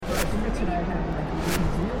and I have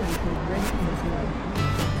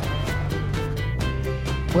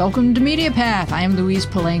like Welcome to Media Path. I am Louise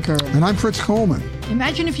Palanker. And I'm Fritz Coleman.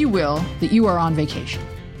 Imagine, if you will, that you are on vacation.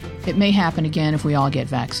 It may happen again if we all get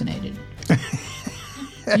vaccinated.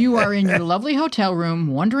 You are in your lovely hotel room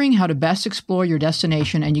wondering how to best explore your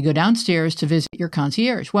destination, and you go downstairs to visit your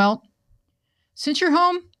concierge. Well, since you're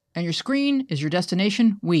home and your screen is your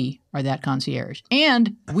destination, we are that concierge.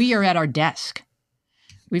 And we are at our desk.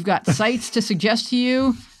 We've got sites to suggest to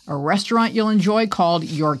you, a restaurant you'll enjoy called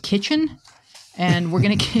Your Kitchen, and we're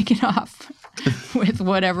going to kick it off with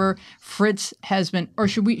whatever Fritz has been. Or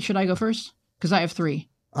should I go first? Because I have three.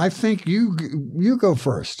 I think you go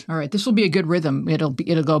first. All right. This will be a good rhythm. It'll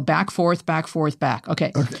go back, forth, back, forth, back.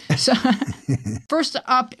 Okay. So first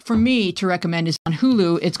up for me to recommend is on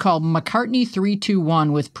Hulu. It's called McCartney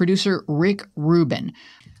 321 with producer Rick Rubin.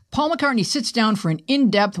 Paul McCartney sits down for an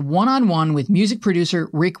in-depth one-on-one with music producer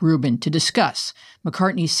Rick Rubin to discuss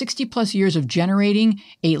McCartney's 60-plus years of generating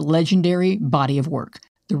a legendary body of work.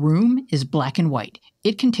 The room is black and white.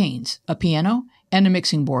 It contains a piano and a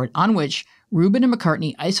mixing board on which Rubin and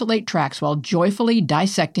McCartney isolate tracks while joyfully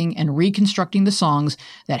dissecting and reconstructing the songs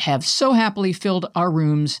that have so happily filled our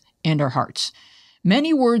rooms and our hearts.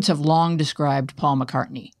 Many words have long described Paul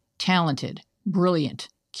McCartney. Talented, brilliant,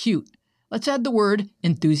 cute. Let's add the word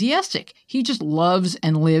enthusiastic. He just loves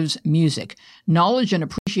and lives music. Knowledge and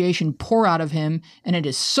appreciation pour out of him, and it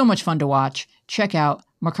is so much fun to watch. Check out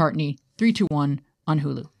McCartney 321 on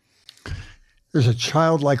Hulu. There's a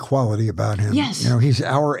childlike quality about him. Yes. You know, he's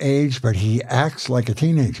our age, but he acts like a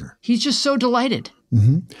teenager. He's just so delighted.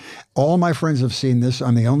 Mm-hmm. All my friends have seen this.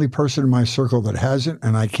 I'm the only person in my circle that hasn't,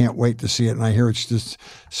 and I can't wait to see it. And I hear it's just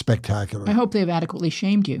spectacular. I hope they've adequately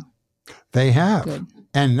shamed you. They have. Good.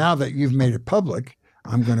 And now that you've made it public,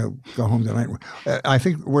 I'm going to go home tonight. I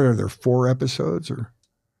think, what are there, 4 episodes? Or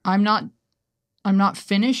I'm not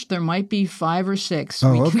finished. There might be 5 or 6.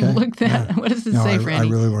 Oh, we okay. can look that. Yeah. What does it say, Franny? I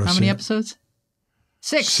really want to How see many it. episodes?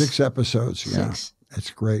 6. 6 episodes, yeah. 6.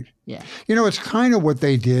 It's great. Yeah. You know, it's kind of what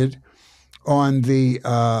they did on the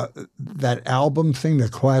that album thing, the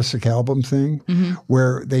classic album thing,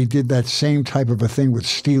 where they did that same type of a thing with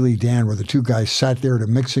Steely Dan, where the two guys sat there at a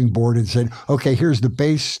mixing board and said, okay, here's the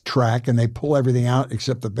bass track, and they pull everything out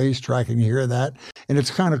except the bass track, and you hear that, and it's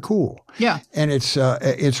kind of cool. Yeah. And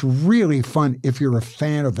it's really fun if you're a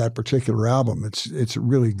fan of that particular album. It's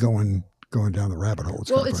really going down the rabbit hole.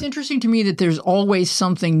 It's interesting to me that there's always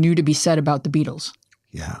something new to be said about the Beatles.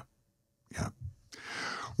 Yeah.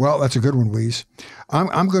 Well, that's a good one, Louise.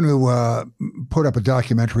 I'm going to put up a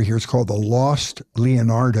documentary here. It's called The Lost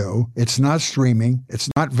Leonardo. It's not streaming. It's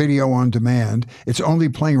not video on demand. It's only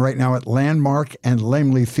playing right now at Landmark and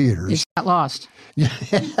Laemmle Theaters. It's not lost.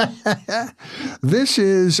 This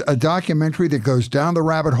is a documentary that goes down the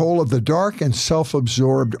rabbit hole of the dark and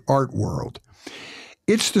self-absorbed art world.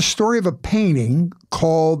 It's the story of a painting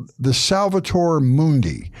called the Salvator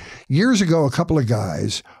Mundi. Years ago, a couple of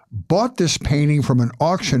guys bought this painting from an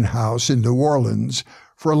auction house in New Orleans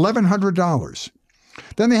for $1,100.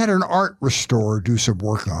 Then they had an art restorer do some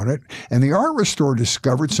work on it, and the art restorer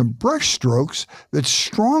discovered some brush strokes that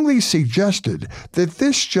strongly suggested that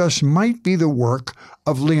this just might be the work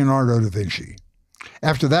of Leonardo da Vinci.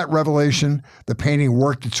 After that revelation, the painting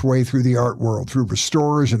worked its way through the art world, through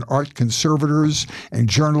restorers and art conservators and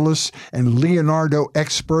journalists and Leonardo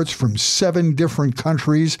experts from 7 different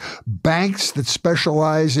countries, banks that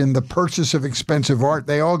specialize in the purchase of expensive art.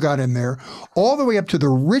 They all got in there, all the way up to the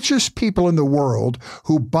richest people in the world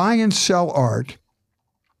who buy and sell art,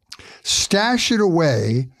 stash it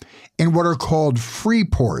away in what are called free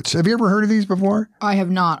ports. Have you ever heard of these before? I have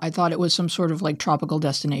not. I thought it was some sort of like tropical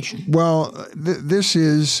destination. Well, this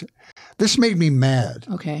made me mad.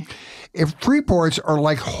 Okay. If free ports are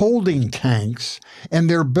like holding tanks, and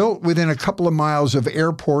they're built within a couple of miles of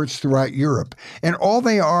airports throughout Europe, and all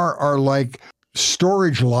they are like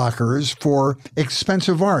storage lockers for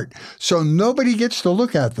expensive art. So nobody gets to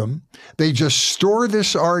look at them. They just store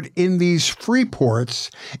this art in these free ports,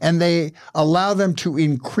 and they allow them to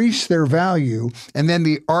increase their value, and then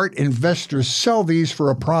the art investors sell these for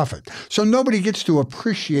a profit. So nobody gets to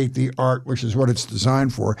appreciate the art, which is what it's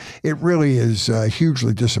designed for. It really is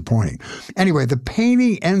hugely disappointing. Anyway, the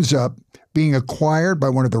painting ends up being acquired by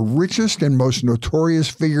one of the richest and most notorious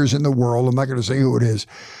figures in the world. I'm not going to say who it is.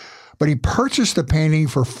 But he purchased the painting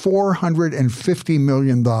for $450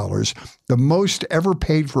 million, the most ever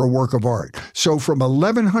paid for a work of art. So from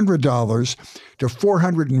 $1,100 to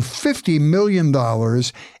 $450 million,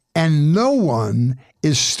 and no one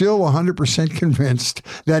is still 100% convinced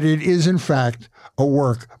that it is, in fact, a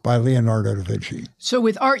work by Leonardo da Vinci. So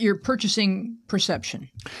with art, you're purchasing perception.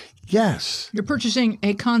 Yes. You're purchasing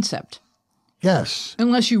a concept. Yes.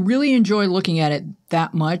 Unless you really enjoy looking at it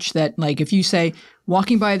that much that, like, if you say,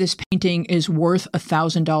 walking by this painting is worth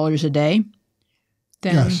 $1,000 a day,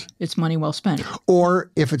 then it's money well spent.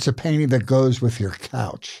 Or if it's a painting that goes with your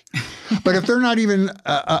couch. But if they're not even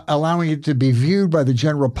allowing it to be viewed by the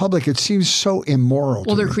general public, it seems so immoral.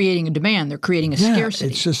 Well, they're creating a demand. They're creating a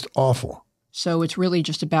scarcity. It's just awful. So it's really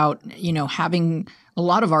just about, having a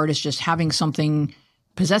lot of art is just having something,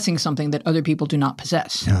 possessing something that other people do not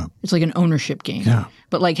possess. Yeah. It's like an ownership game. Yeah.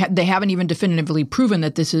 But like they haven't even definitively proven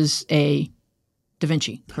that this is a Da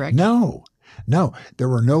Vinci, correct? No, there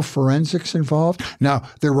were no forensics involved. Now,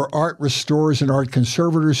 there were art restorers and art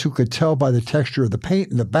conservators who could tell by the texture of the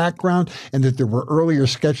paint in the background and that there were earlier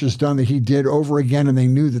sketches done that he did over again, and they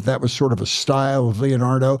knew that that was sort of a style of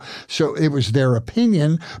Leonardo. So it was their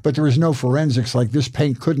opinion, but there was no forensics. Like this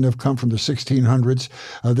paint couldn't have come from the 1600s.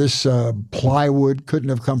 This plywood couldn't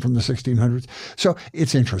have come from the 1600s. So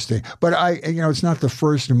it's interesting. But it's not the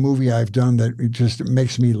first movie I've done that it just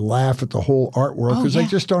makes me laugh at the whole art world because I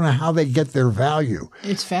just don't know how they get their value.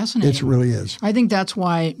 It's fascinating. It really is. I think that's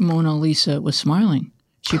why Mona Lisa was smiling.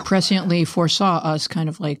 She presciently foresaw us kind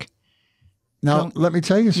of like... Now, let me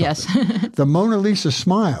tell you something. Yes. The Mona Lisa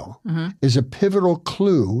smile is a pivotal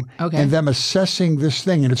clue in them assessing this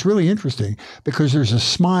thing. And it's really interesting because there's a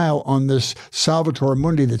smile on this Salvator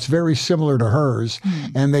Mundi that's very similar to hers.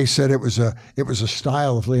 And they said it was a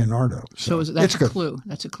style of Leonardo. So that's a clue.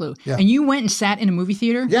 That's a clue. Yeah. And you went and sat in a movie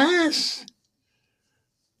theater? Yes.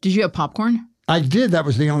 Did you have popcorn? I did. That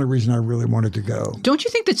was the only reason I really wanted to go. Don't you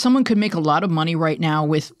think that someone could make a lot of money right now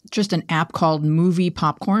with just an app called Movie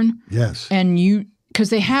Popcorn? Yes. And because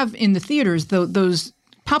they have in the theaters those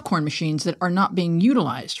popcorn machines that are not being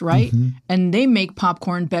utilized, right? And they make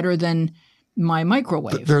popcorn better than my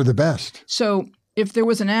microwave. They're the best. So if there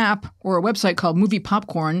was an app or a website called Movie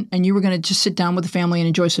Popcorn and you were going to just sit down with the family and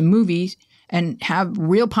enjoy some movies and have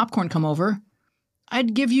real popcorn come over,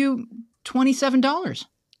 I'd give you $27.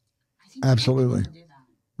 Absolutely.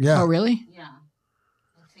 Yeah. Oh, really? Yeah.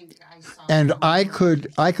 I think I saw. And I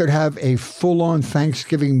could have a full-on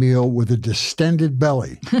Thanksgiving meal with a distended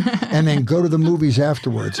belly and then go to the movies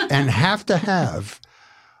afterwards and have to have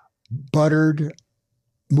buttered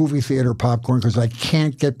movie theater popcorn because I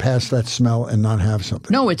can't get past that smell and not have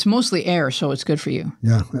something. No, it's mostly air, so it's good for you.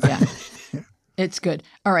 Yeah. Yeah. It's good.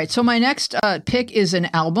 All right. So my next pick is an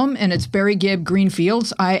album, and it's Barry Gibb, Green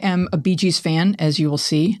Fields. I am a Bee Gees fan, as you will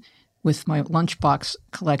see, with my lunchbox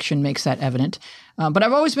collection makes that evident. But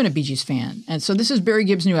I've always been a Bee Gees fan. And so this is Barry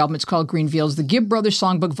Gibb's new album. It's called Green Fields, the Gibb Brothers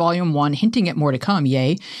Songbook Volume 1, hinting at more to come,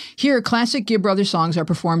 yay. Here, classic Gibb Brothers songs are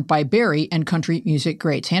performed by Barry and country music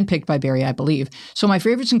greats, handpicked by Barry, I believe. So my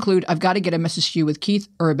favorites include I've Got to Get a Message to You with Keith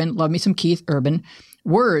Urban, love me some Keith Urban,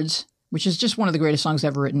 Words, which is just one of the greatest songs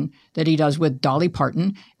ever written, that he does with Dolly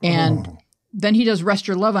Parton. And then he does Rest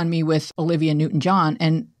Your Love on Me with Olivia Newton-John.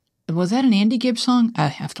 And was that an Andy Gibb song? I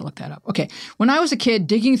have to look that up. Okay. When I was a kid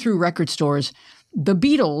digging through record stores, the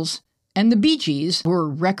Beatles and the Bee Gees were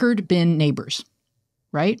record bin neighbors,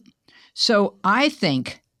 right? So I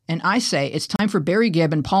think, and I say, it's time for Barry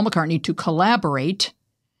Gibb and Paul McCartney to collaborate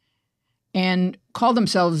and call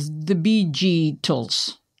themselves the Bee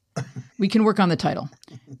Gees. We can work on the title.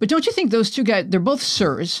 But don't you think those two guys, they're both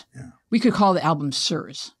Sirs. Yeah. We could call the album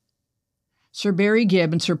Sirs. Sir Barry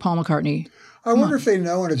Gibb and Sir Paul McCartney. I wonder if they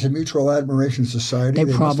know, and it's a mutual admiration society.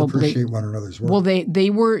 They probably must appreciate one another's work. Well, they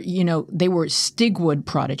were, they were Stigwood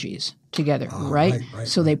prodigies together, right?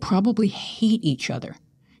 So they probably hate each other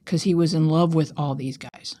because he was in love with all these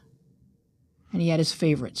guys. And he had his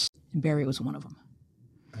favorites, and Barry was one of them.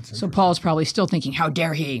 So Paul's probably still thinking, how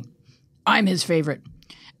dare he? I'm his favorite.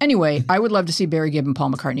 Anyway, I would love to see Barry Gibb and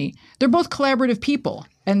Paul McCartney. They're both collaborative people,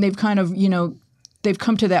 and they've kind of, they've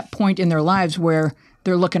come to that point in their lives where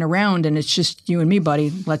they're looking around and it's just you and me,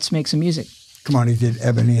 buddy. Let's make some music. Come on, he did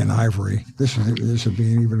Ebony and Ivory. This would be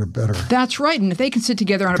even a better. That's right. And if they can sit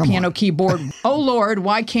together on a piano keyboard, oh, Lord,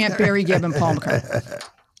 why can't Barry Gibb and Paul McCartney?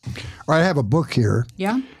 All right, I have a book here.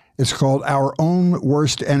 Yeah? It's called Our Own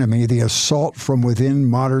Worst Enemy, The Assault from Within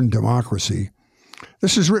Modern Democracy.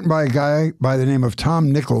 This is written by a guy by the name of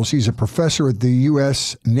Tom Nichols. He's a professor at the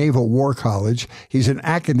U.S. Naval War College. He's an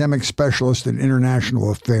academic specialist in international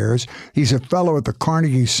affairs. He's a fellow at the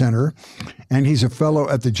Carnegie Center, and he's a fellow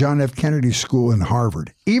at the John F. Kennedy School in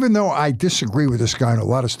Harvard. Even though I disagree with this guy on a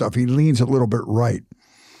lot of stuff, he leans a little bit right.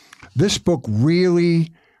 This book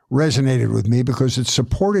really, resonated with me because it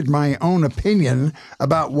supported my own opinion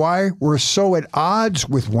about why we're so at odds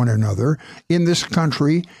with one another in this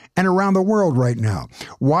country and around the world right now.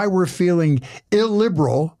 Why we're feeling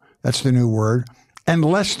illiberal, that's the new word, and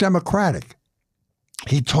less democratic.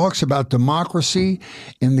 He talks about democracy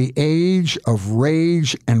in the age of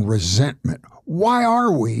rage and resentment. Why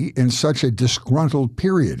are we in such a disgruntled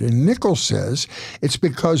period? And Nichols says it's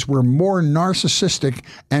because we're more narcissistic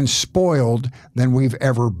and spoiled than we've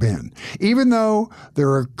ever been. Even though there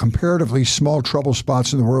are comparatively small trouble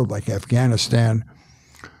spots in the world like Afghanistan,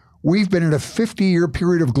 we've been in a 50-year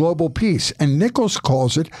period of global peace, and Nichols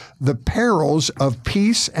calls it the perils of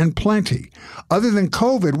peace and plenty. Other than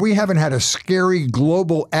COVID, we haven't had a scary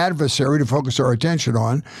global adversary to focus our attention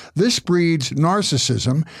on. This breeds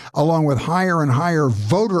narcissism, along with higher and higher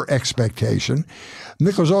voter expectation.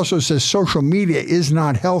 Nichols also says social media is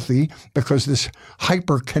not healthy because this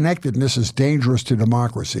hyper-connectedness is dangerous to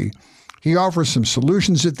democracy. He offers some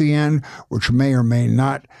solutions at the end, which may or may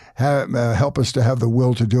not help us to have the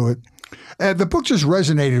will to do it. The book just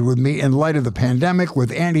resonated with me in light of the pandemic,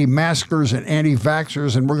 with anti-maskers and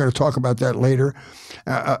anti-vaxxers, and we're going to talk about that later,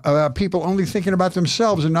 about people only thinking about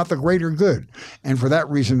themselves and not the greater good. And for that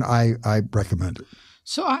reason, I recommend it.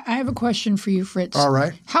 So I have a question for you, Fritz. All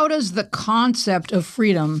right. How does the concept of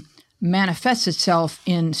freedom manifest itself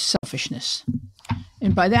in selfishness?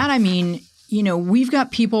 And by that I mean, you know, we've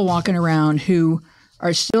got people walking around who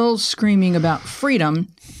are still screaming about freedom,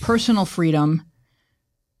 personal freedom,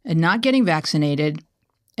 and not getting vaccinated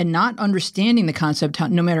and not understanding the concept,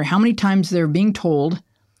 no matter how many times they're being told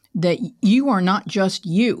that you are not just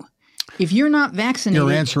you. If you're not vaccinated—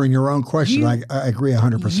 You're answering your own question. I agree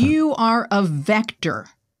 100%. You are a vector,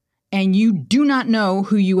 and you do not know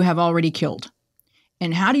who you have already killed.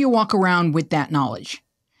 And how do you walk around with that knowledge?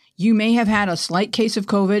 You may have had a slight case of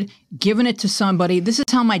COVID, given it to somebody. This is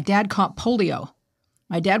how my dad caught polio.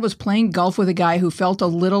 My dad was playing golf with a guy who felt a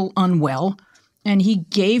little unwell, and he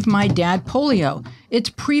gave my dad polio.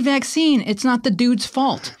 It's pre-vaccine. It's not the dude's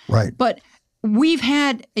fault. Right. But we've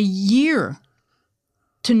had a year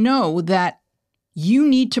to know that you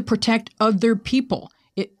need to protect other people.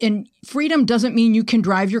 And freedom doesn't mean you can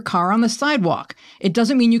drive your car on the sidewalk. It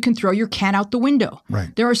doesn't mean you can throw your cat out the window.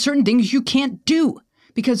 Right. There are certain things you can't do,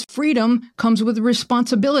 because freedom comes with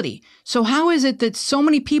responsibility. So how is it that so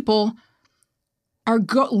many people are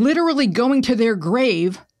literally going to their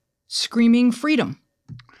grave screaming freedom?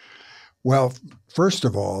 Well, first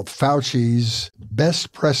of all, Fauci's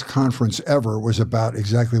best press conference ever was about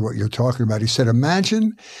exactly what you're talking about. He said,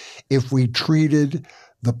 imagine if we treated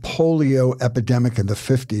the polio epidemic in the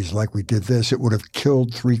 50s like we did this, it would have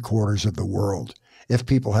killed 3/4 of the world if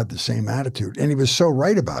people had the same attitude. And he was so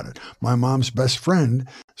right about it. My mom's best friend,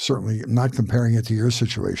 certainly not comparing it to your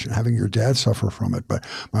situation, having your dad suffer from it, but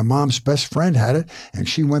my mom's best friend had it, and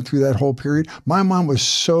she went through that whole period. My mom was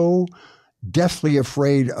so deathly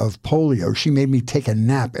afraid of polio. She made me take a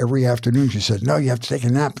nap every afternoon. She said, no, you have to take a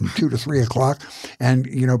nap from 2 to 3 o'clock. And,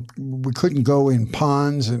 you know, we couldn't go in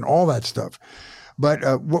ponds and all that stuff.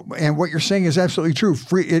 But what you're saying is absolutely true.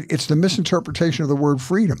 It's the misinterpretation of the word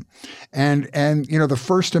freedom, and you know, the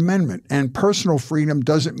First Amendment and personal freedom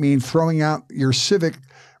doesn't mean throwing out your civic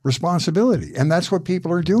responsibility, and that's what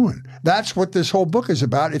people are doing. That's what this whole book is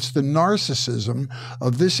about. It's the narcissism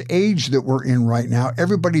of this age that we're in right now.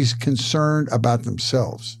 Everybody's concerned about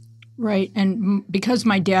themselves. Right, and because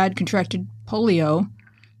my dad contracted polio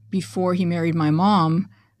before he married my mom,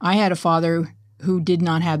 I had a father who did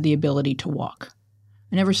not have the ability to walk.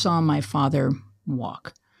 I never saw my father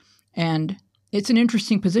walk. And it's an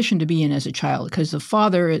interesting position to be in as a child, because the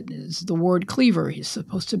father is the word cleaver. He's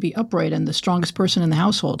supposed to be upright and the strongest person in the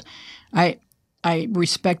household. I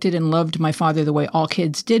respected and loved my father the way all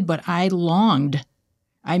kids did, but I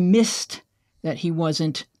missed that he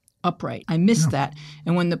wasn't upright. I missed that.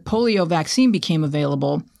 And when the polio vaccine became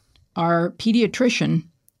available, our pediatrician,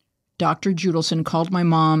 Dr. Judelson, called my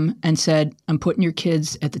mom and said, I'm putting your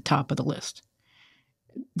kids at the top of the list.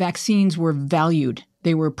 Vaccines were valued.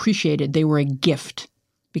 They were appreciated. They were a gift,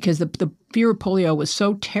 because the fear of polio was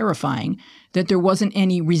so terrifying that there wasn't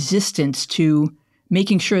any resistance to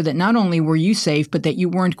making sure that not only were you safe, but that you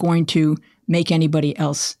weren't going to make anybody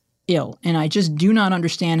else ill. And I just do not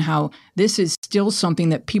understand how this is still something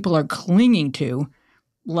that people are clinging to,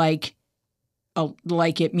 like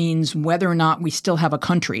it means whether or not we still have a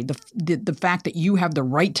country. The fact that you have the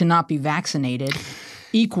right to not be vaccinated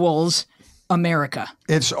equals America.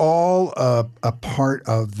 It's all a part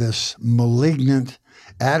of this malignant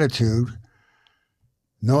attitude,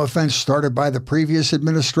 no offense, started by the previous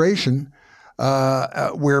administration,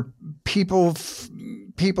 where people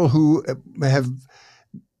who have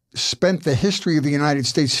spent the history of the United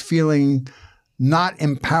States feeling not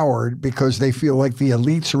empowered because they feel like the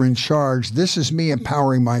elites are in charge. This is me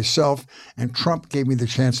empowering myself, and Trump gave me the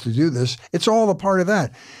chance to do this. It's all a part of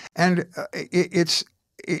that. And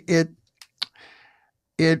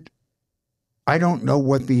I don't know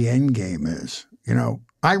what the end game is. You know,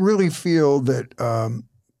 I really feel that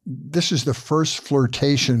this is the first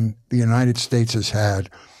flirtation the United States has had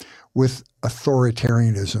with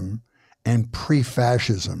authoritarianism and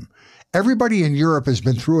pre-fascism. Everybody in Europe has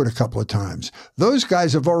been through it a couple of times. Those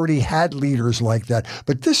guys have already had leaders like that,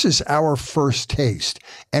 but this is our first taste,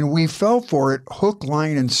 and we fell for it hook,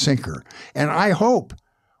 line, and sinker. And I hope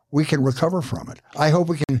we can recover from it. I hope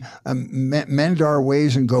we can mend our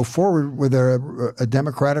ways and go forward with a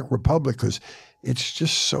democratic republic, because it's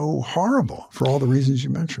just so horrible for all the reasons you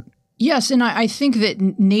mentioned. Yes, and I think that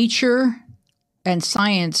nature and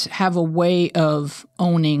science have a way of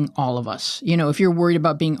owning all of us. You know, if you're worried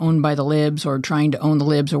about being owned by the libs or trying to own the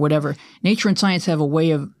libs or whatever, nature and science have a way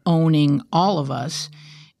of owning all of us.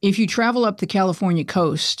 If you travel up the California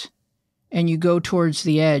coast and you go towards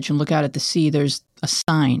the edge and look out at the sea, there's a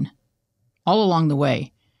sign all along the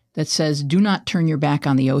way that says, "Do not turn your back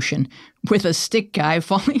on the ocean," with a stick guy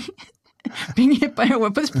falling, being hit by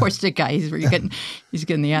this poor stick guy. He's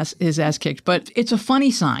getting his ass kicked. But it's a funny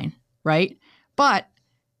sign, right? But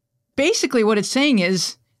basically what it's saying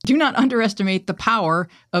is, do not underestimate the power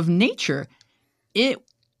of nature. It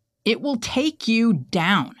will take you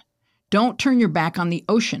down. Don't turn your back on the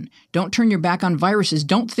ocean. Don't turn your back on viruses.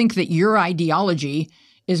 Don't think that your ideology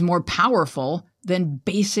is more powerful than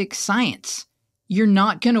basic science. You're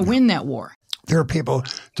not going to win that war. There are people who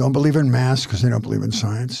don't believe in masks because they don't believe in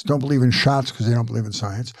science, don't believe in shots because they don't believe in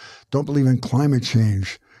science, don't believe in climate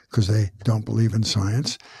change because they don't believe in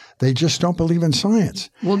science. They just don't believe in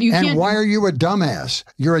science. Well, and why are you a dumbass?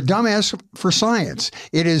 You're a dumbass for science.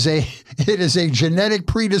 It is a genetic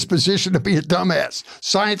predisposition to be a dumbass.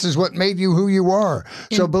 Science is what made you who you are.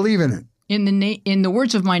 So believe in it. In the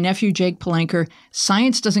words of my nephew, Jake Palanker,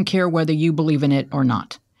 science doesn't care whether you believe in it or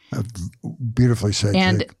not. Beautifully said,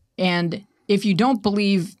 Jake. And if you don't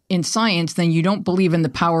believe in science, then you don't believe in the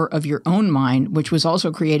power of your own mind, which was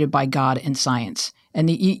also created by God and science. And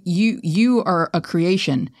you are a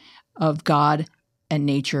creation of God and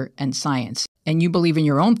nature and science. And you believe in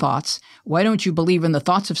your own thoughts. Why don't you believe in the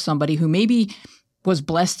thoughts of somebody who maybe was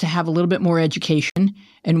blessed to have a little bit more education?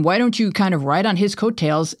 And why don't you kind of ride on his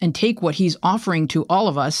coattails and take what he's offering to all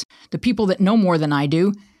of us? The people that know more than I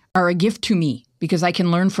do are a gift to me because I can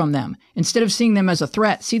learn from them. Instead of seeing them as a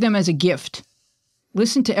threat, see them as a gift.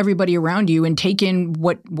 Listen to everybody around you and take in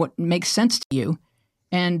what makes sense to you.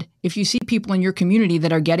 And if you see people in your community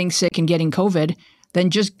that are getting sick and getting COVID, then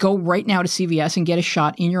just go right now to CVS and get a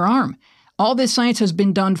shot in your arm. All this science has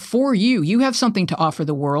been done for you. You have something to offer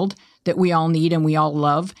the world that we all need and we all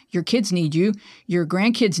love. Your kids need you. Your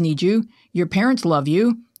grandkids need you. Your parents love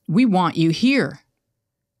you. We want you here.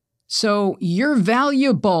 So you're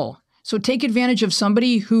valuable. So take advantage of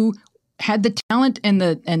somebody who had the talent and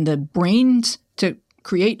the brains to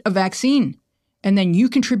create a vaccine. And then you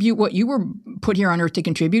contribute what you were put here on Earth to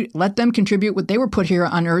contribute. Let them contribute what they were put here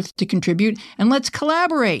on Earth to contribute. And let's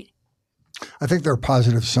collaborate. I think there are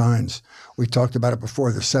positive signs. We talked about it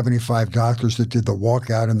before, the 75 doctors that did the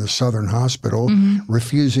walkout in the Southern Hospital,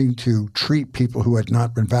 refusing to treat people who had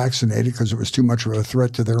not been vaccinated because it was too much of a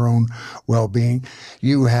threat to their own well-being.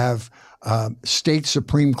 You have state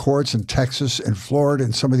Supreme Courts in Texas and Florida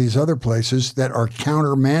and some of these other places that are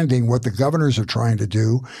countermanding what the governors are trying to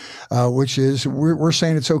do, which is we're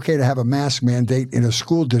saying it's okay to have a mask mandate in a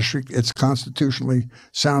school district. It's constitutionally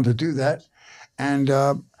sound to do that.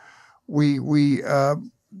 And we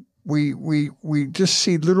just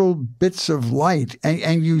see little bits of light.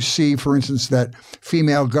 And you see, for instance, that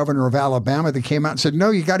female governor of Alabama that came out and said,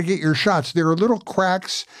 no, you got to get your shots. There are little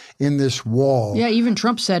cracks in this wall. Yeah, even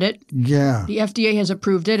Trump said it. Yeah. The FDA has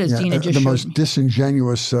approved it, as Dina just showed. The most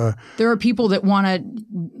disingenuous. There are people that want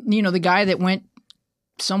to, the guy that went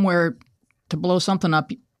somewhere to blow something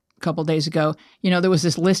up a couple of days ago, there was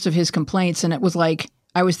this list of his complaints, and it was like,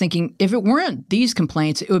 I was thinking, if it weren't these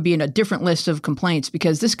complaints, it would be in a different list of complaints,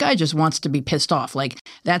 because this guy just wants to be pissed off. Like,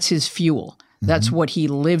 that's his fuel. That's what he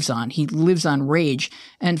lives on. He lives on rage.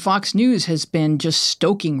 And Fox News has been just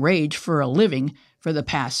stoking rage for a living for the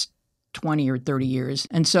past 20 or 30 years.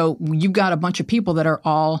 And so you've got a bunch of people that are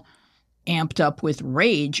all amped up with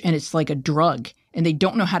rage, and it's like a drug. And they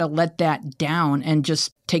don't know how to let that down and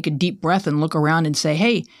just take a deep breath and look around and say,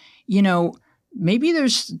 hey, maybe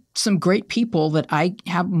there's some great people that I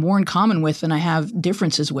have more in common with than I have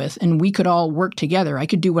differences with, and we could all work together. I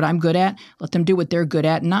could do what I'm good at, let them do what they're good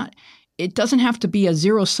at. it doesn't have to be a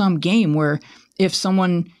zero-sum game where if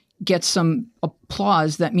someone gets some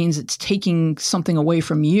applause, that means it's taking something away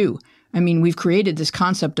from you. I mean, we've created this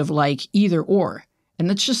concept of like either or, and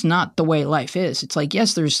that's just not the way life is. It's like,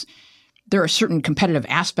 yes, there are certain competitive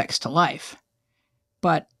aspects to life,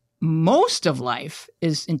 but most of life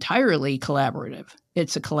is entirely collaborative.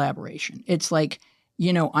 It's a collaboration. It's like,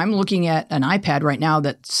 you know, I'm looking at an iPad right now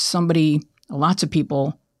that lots of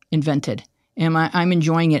people invented, and I'm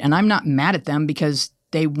enjoying it, and I'm not mad at them because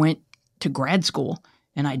they went to grad school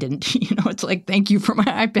and I didn't. You know, it's like, thank you for my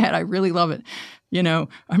iPad. I really love it. You know,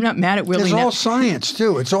 I'm not mad at Willie. It's all science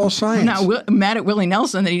too. It's all science. I'm not mad at Willie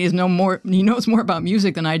Nelson that he knows more about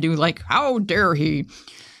music than I do. Like, how dare he?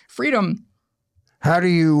 Freedom. How do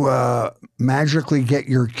you magically get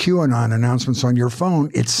your QAnon announcements on your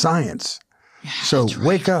phone? It's science. Yeah, so right.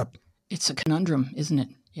 Wake up. It's a conundrum, isn't it?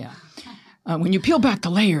 Yeah. When you peel back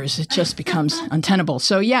the layers, it just becomes untenable.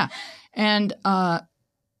 So, yeah. And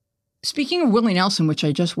speaking of Willie Nelson, which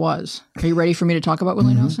I just was, are you ready for me to talk about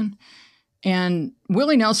Willie Nelson? And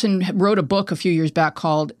Willie Nelson wrote a book a few years back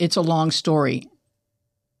called It's a Long Story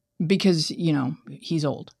because, you know, he's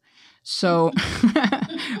old. So,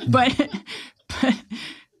 but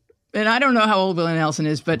and I don't know how old Willie Nelson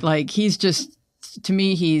is, but like, he's just, to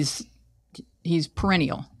me, he's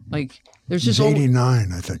perennial. Like, there's just he's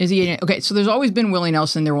 89, I think. Is he 89? Okay, so there's always been Willie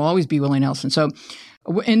Nelson. There will always be Willie Nelson. So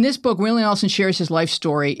in this book, Willie Nelson shares his life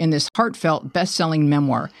story in this heartfelt, best-selling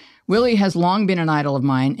memoir. Willie has long been an idol of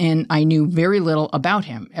mine, and I knew very little about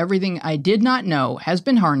him. Everything I did not know has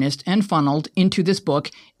been harnessed and funneled into this book.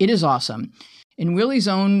 It is awesome. In Willie's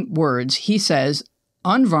own words, he says,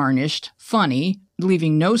 unvarnished, funny,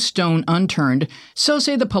 leaving no stone unturned. So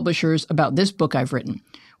say the publishers about this book I've written.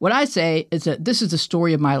 What I say is that this is the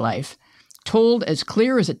story of my life, told as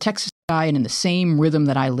clear as a Texas sky and in the same rhythm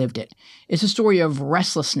that I lived it. It's a story of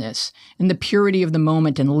restlessness and the purity of the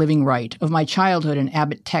moment and living right, of my childhood in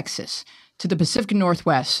Abbott, Texas, to the Pacific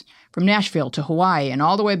Northwest, from Nashville to Hawaii and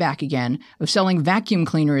all the way back again, of selling vacuum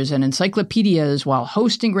cleaners and encyclopedias while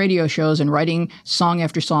hosting radio shows and writing song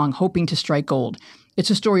after song, hoping to strike gold. It's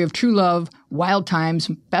a story of true love, wild times,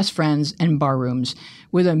 best friends, and barrooms.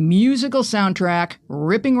 With a musical soundtrack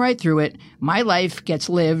ripping right through it, my life gets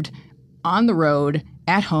lived on the road,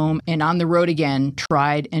 at home, and on the road again,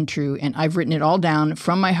 tried and true. And I've written it all down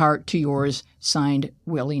from my heart to yours, signed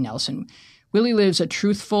Willie Nelson. Willie lives a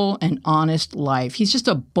truthful and honest life. He's just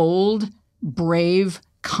a bold, brave,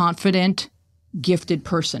 confident, gifted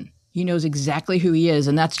person. He knows exactly who he is,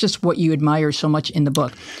 and that's just what you admire so much in the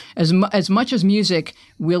book. As much as music,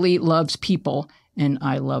 Willie loves people, and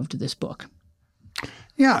I loved this book.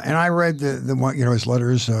 Yeah, and I read the one, you know, his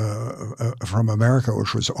letters from America,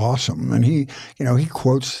 which was awesome, and he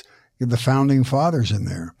quotes the founding fathers in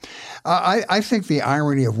there. I think the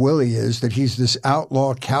irony of Willie is that he's this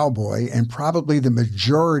outlaw cowboy, and probably the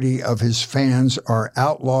majority of his fans are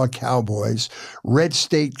outlaw cowboys, red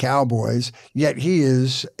state cowboys, yet he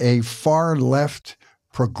is a far left,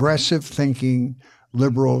 progressive thinking,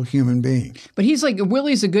 liberal human being. But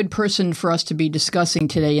Willie's a good person for us to be discussing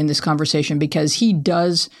today in this conversation because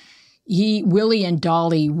Willie and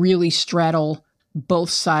Dolly really straddle both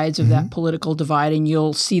sides of that political divide, and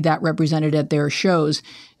you'll see that represented at their shows.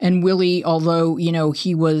 And Willie, although, you know,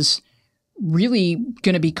 he was really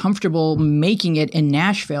going to be comfortable making it in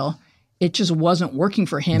Nashville, it just wasn't working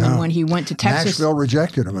for him. No. And when he went to Texas, Nashville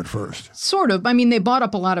rejected him at first. Sort of. I mean, they bought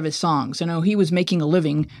up a lot of his songs. I know he was making a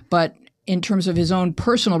living, but in terms of his own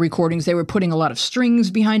personal recordings, they were putting a lot of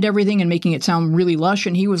strings behind everything and making it sound really lush.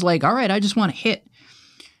 And he was like, all right, I just want to hit.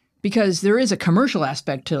 Because there is a commercial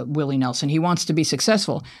aspect to Willie Nelson. He wants to be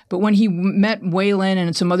successful. But when he met Waylon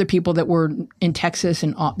and some other people that were in Texas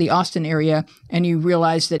and the Austin area, and he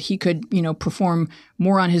realized that he could, you know, perform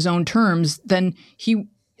more on his own terms, then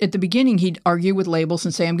at the beginning, he'd argue with labels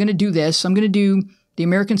and say, I'm going to do this. I'm going to do the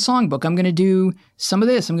American Songbook. I'm going to do some of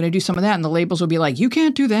this. I'm going to do some of that. And the labels would be like, you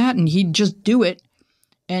can't do that. And he'd just do it.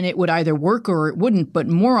 And it would either work or it wouldn't. But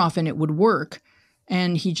more often it would work.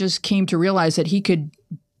 And he just came to realize that he could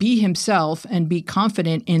be himself and be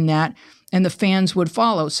confident in that, and the fans would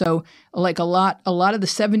follow. So like a lot of the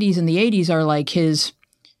 70s and the 80s are like his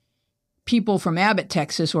people from Abbott,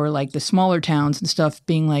 Texas, or like the smaller towns and stuff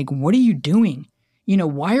being like, what are you doing? You know,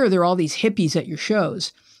 why are there all these hippies at your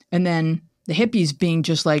shows? And then the hippies being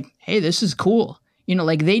just like, hey, this is cool. You know,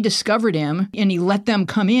 like they discovered him and he let them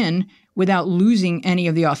come in without losing any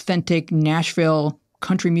of the authentic Nashville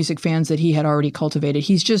country music fans that he had already cultivated.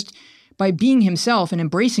 He's just, by being himself and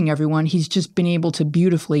embracing everyone, he's just been able to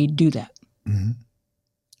beautifully do that. Mm-hmm.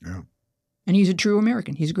 Yeah. And he's a true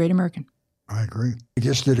American. He's a great American. I agree. We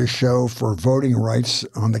just did a show for voting rights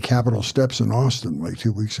on the Capitol steps in Austin like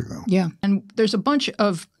 2 weeks ago. Yeah. And there's a bunch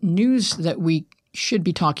of news that we should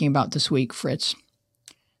be talking about this week, Fritz.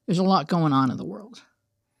 There's a lot going on in the world.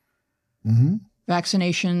 Mm-hmm.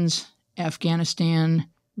 Vaccinations, Afghanistan,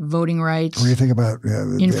 voting rights. What do you think about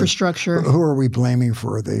infrastructure? Who are we blaming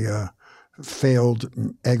for the failed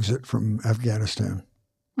exit from Afghanistan?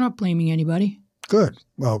 I'm not blaming anybody. Good.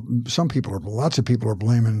 Well, lots of people are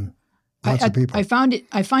blaming lots of people. I find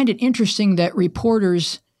it interesting that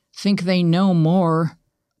reporters think they know more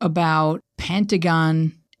about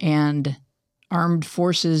Pentagon and armed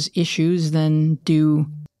forces issues than do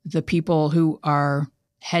the people who are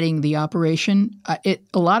heading the operation. A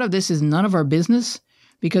lot of this is none of our business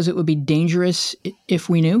because it would be dangerous if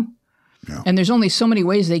we knew. Yeah. And there's only so many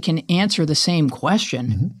ways they can answer the same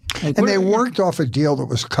question. Mm-hmm. And they worked off a deal that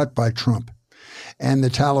was cut by Trump. And the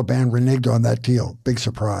Taliban reneged on that deal. Big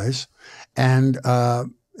surprise. And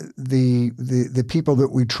the people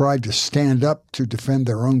that we tried to stand up to defend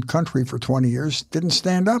their own country for 20 years didn't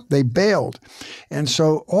stand up. They bailed. And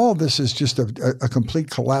so all this is just a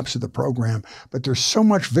complete collapse of the program. But there's so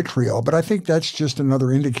much vitriol. But I think that's just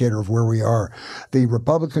another indicator of where we are. The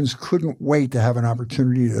Republicans couldn't wait to have an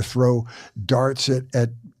opportunity to throw darts at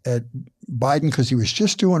Biden because he was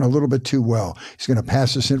just doing a little bit too well. He's going to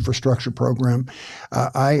pass this infrastructure program.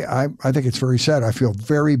 I think it's very sad. I feel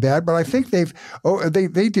very bad, but I think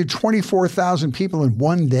they did 24,000 people in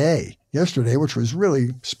one day yesterday, which was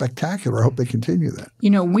really spectacular. I hope they continue that.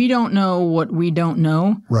 We don't know what we don't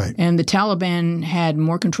know. Right. And the Taliban had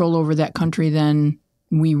more control over that country than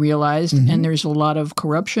we realized. Mm-hmm. And there's a lot of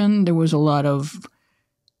corruption. There was a lot of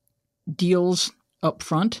deals up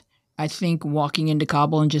front. I think walking into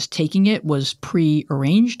Kabul and just taking it was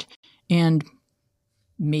pre-arranged. And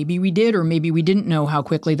maybe we did or maybe we didn't know how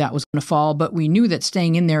quickly that was going to fall. But we knew that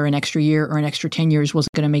staying in there an extra year or an extra 10 years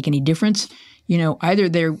wasn't going to make any difference. Either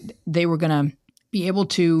they were going to be able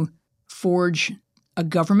to forge a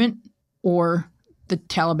government or the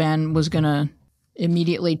Taliban was going to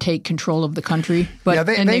immediately take control of the country. But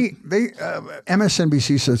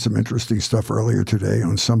MSNBC said some interesting stuff earlier today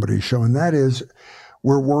on somebody's show, and that is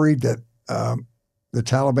we're worried that the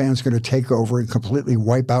Taliban's going to take over and completely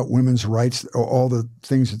wipe out women's rights, all the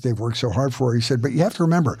things that they've worked so hard for. He said, but you have to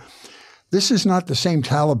remember, this is not the same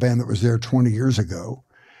Taliban that was there 20 years ago.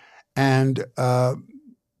 And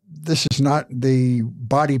this is not the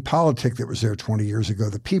body politic that was there 20 years ago.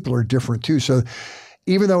 The people are different too. So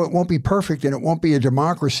even though it won't be perfect and it won't be a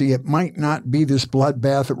democracy, it might not be this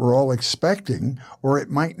bloodbath that we're all expecting, or it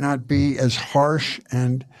might not be as harsh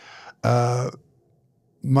and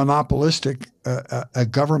monopolistic a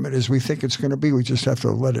government as we think it's going to be. We just have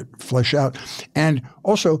to let it flesh out. And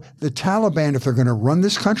also the Taliban, if they're going to run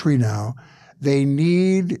this country now, they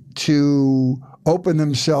need to open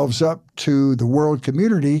themselves up to the world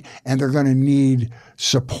community, and they're going to need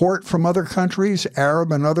support from other countries,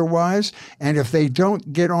 Arab and otherwise. And if they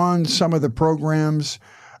don't get on some of the programs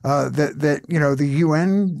that the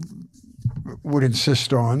UN would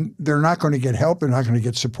insist on, they're not going to get help. They're not going to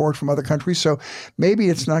get support from other countries. So maybe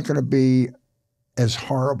it's not going to be as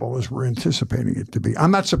horrible as we're anticipating it to be.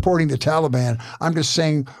 I'm not supporting the Taliban. I'm just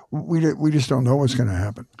saying we just don't know what's going to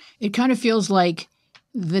happen. It kind of feels like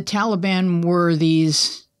the Taliban were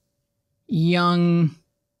these young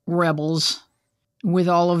rebels with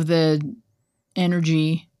all of the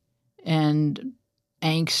energy and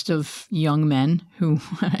angst of young men who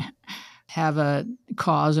have a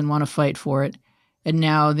cause and want to fight for it. And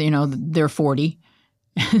now, they're 40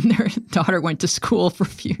 and their daughter went to school for a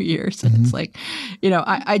few years. And It's like,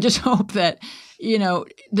 I just hope that,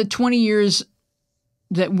 the 20 years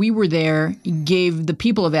that we were there gave the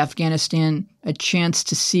people of Afghanistan a chance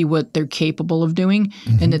to see what they're capable of doing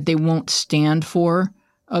and that they won't stand for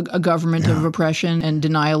a government of oppression and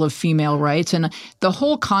denial of female rights. And the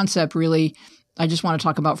whole concept really, I just want to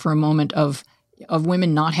talk about for a moment of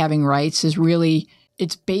women not having rights is really,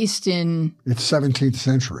 it's based in... It's 17th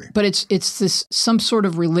century. But it's this some sort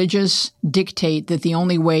of religious dictate that the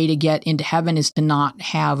only way to get into heaven is to not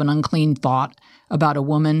have an unclean thought about a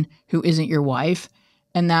woman who isn't your wife.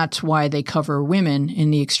 And that's why they cover women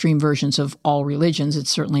in the extreme versions of all religions. It's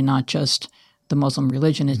certainly not just the Muslim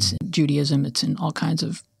religion. It's Judaism. It's in all kinds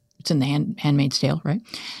of... It's in the Handmaid's Tale, right?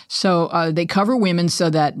 So they cover women so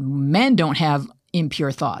that men don't have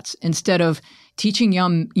impure thoughts, instead of teaching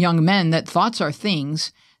young men that thoughts are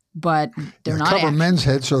things, but they're not cover men's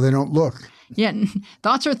heads so they don't look. Yeah,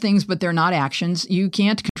 thoughts are things, but they're not actions. You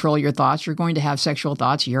can't control your thoughts. You're going to have sexual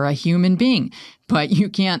thoughts. You're a human being, but you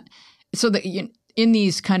can't. So in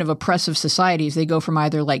these kind of oppressive societies, they go from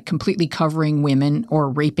either like completely covering women or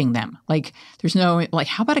raping them. Like there's no, like,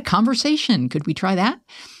 how about a conversation? Could we try that?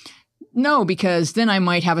 No, because then I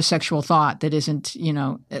might have a sexual thought that isn't,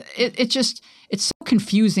 it's so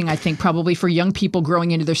confusing, I think, probably for young people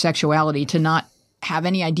growing into their sexuality to not have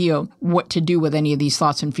any idea what to do with any of these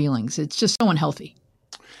thoughts and feelings. It's just so unhealthy.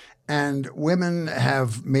 And women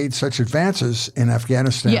have made such advances in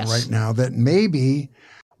Afghanistan right now that maybe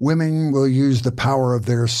women will use the power of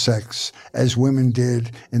their sex as women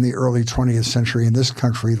did in the early 20th century in this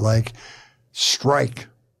country, like strike.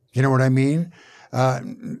 You know what I mean? The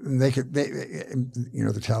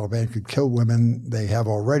Taliban could kill women. They have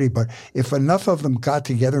already. But if enough of them got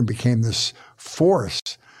together and became this force,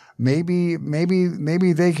 maybe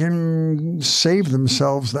they can save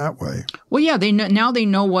themselves that way. Well, yeah, now they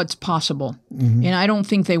know what's possible. Mm-hmm. And I don't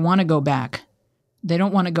think they want to go back. They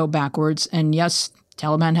don't want to go backwards. And yes,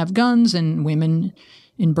 Taliban have guns and women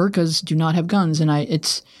in burqas do not have guns.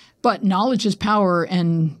 But knowledge is power,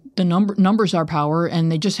 and the numbers are power,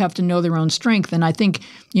 and they just have to know their own strength. And I think,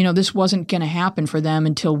 this wasn't going to happen for them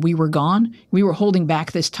until we were gone. We were holding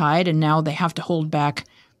back this tide, and now they have to hold back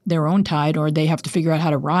their own tide, or they have to figure out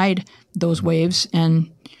how to ride those waves.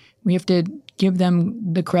 And we have to give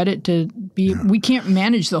them the credit to be. We can't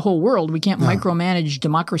manage the whole world. We can't micromanage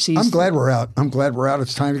democracies. I'm glad we're out.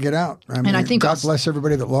 It's time to get out. I think God bless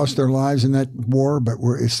everybody that lost their lives in that war, but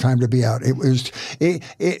it's time to be out. It was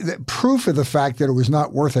the proof of the fact that it was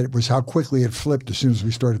not worth it was how quickly it flipped as soon as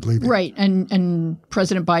we started leaving. Right, and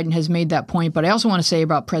President Biden has made that point. But I also want to say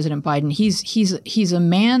about President Biden, he's a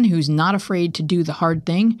man who's not afraid to do the hard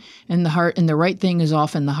thing, and the right thing is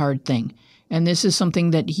often the hard thing. And this is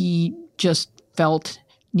something that he just felt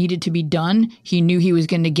needed to be done. He knew he was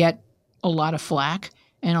going to get a lot of flack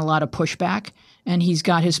and a lot of pushback. And he's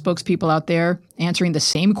got his spokespeople out there answering the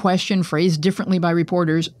same question, phrased differently by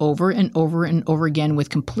reporters, over and over and over again with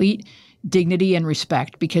complete dignity and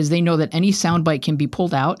respect, because they know that any soundbite can be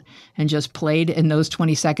pulled out and just played in those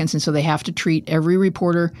 20 seconds. And so they have to treat every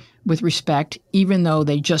reporter with respect, even though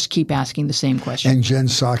they just keep asking the same question. And Jen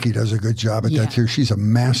Psaki does a good job at that too. She's a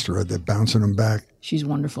master at bouncing them back. She's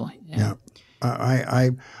wonderful. Yeah.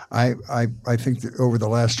 I think that over the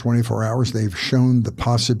last 24 hours, they've shown the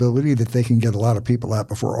possibility that they can get a lot of people out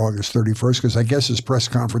before August 31st, because I guess his press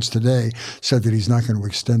conference today said that he's not going to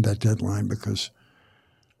extend that deadline because...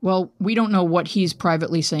 Well, we don't know what he's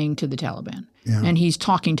privately saying to the Taliban. Yeah. And he's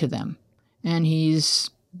talking to them. And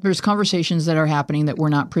there's conversations that are happening that we're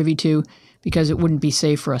not privy to, because it wouldn't be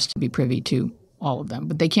safe for us to be privy to all of them.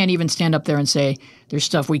 But they can't even stand up there and say, there's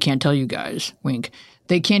stuff we can't tell you guys, wink.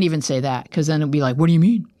 They can't even say that, because then it'll be like, what do you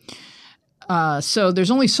mean? So there's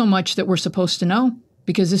only so much that we're supposed to know,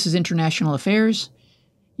 because this is international affairs.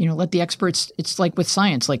 Let the experts, it's like with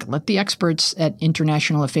science, let the experts at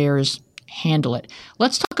international affairs handle it.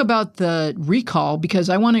 Let's talk about the recall, because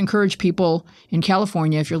I want to encourage people in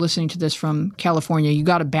California, if you're listening to this from California, you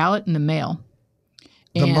got a ballot in the mail.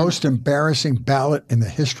 The most embarrassing ballot in the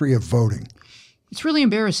history of voting. It's really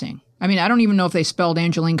embarrassing. I mean, I don't even know if they spelled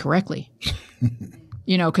Angeline correctly,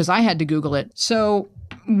 because I had to Google it. So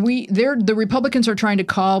the Republicans are trying to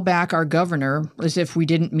call back our governor as if we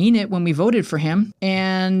didn't mean it when we voted for him.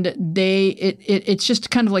 And it's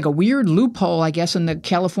just kind of like a weird loophole, I guess, in the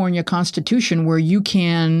California Constitution, where you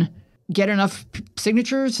can get enough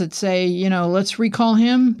signatures that say, let's recall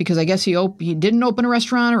him, because I guess he didn't open a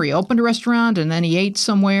restaurant, or he opened a restaurant and then he ate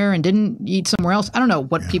somewhere and didn't eat somewhere else. I don't know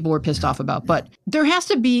what people were pissed off about, but there has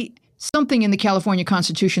to be something in the California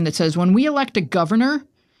Constitution that says when we elect a governor,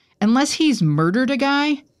 unless he's murdered a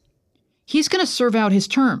guy, he's going to serve out his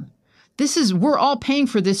term. We're all paying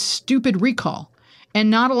for this stupid recall. And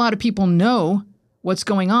not a lot of people know what's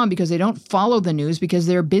going on because they don't follow the news, because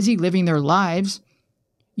they're busy living their lives.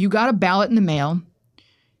 You got a ballot in the mail.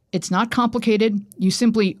 It's not complicated. You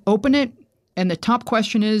simply open it, and the top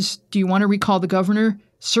question is, do you want to recall the governor?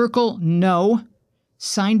 Circle no.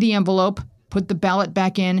 Sign the envelope. Put the ballot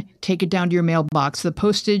back in. Take it down to your mailbox. The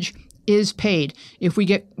postage is paid. If we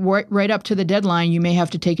get right up to the deadline, you may have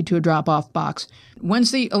to take it to a drop-off box.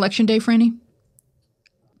 When's the election day, Franny?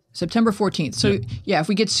 September 14th. So, if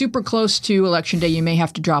we get super close to election day, you may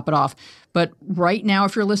have to drop it off. But right now,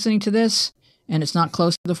 if you're listening to this and it's not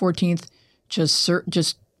close to the 14th,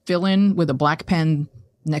 just fill in with a black pen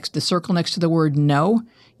the circle next to the word no.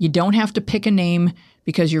 You don't have to pick a name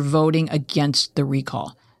because you're voting against the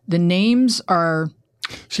recall. The names are...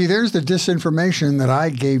 See, there's the disinformation that I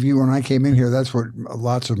gave you when I came in here. That's what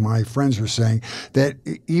lots of my friends are saying, that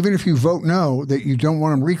even if you vote no, that you don't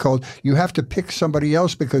want them recalled, you have to pick somebody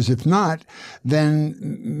else, because if not, then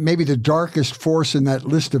maybe the darkest force in that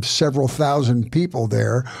list of several thousand people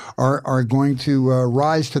there are going to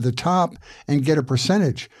rise to the top and get a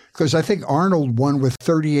percentage. Because I think Arnold won with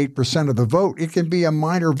 38% of the vote. It can be a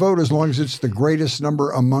minor vote as long as it's the greatest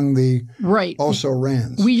number among the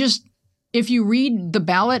also-rans. If you read the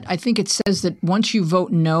ballot, I think it says that once you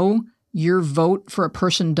vote no, your vote for a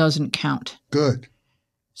person doesn't count. Good.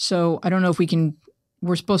 So I don't know if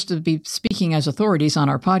we're supposed to be speaking as authorities on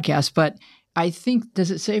our podcast, but I think,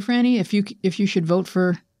 does it say, Franny, if you should vote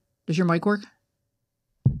for, does your mic work?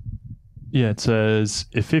 Yeah, it says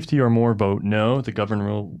if 50 or more vote no, the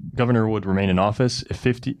governor would remain in office.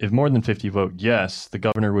 If more than 50 vote yes, the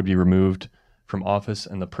governor would be removed from office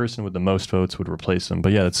and the person with the most votes would replace him.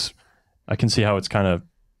 But yeah, I can see how it's kind of,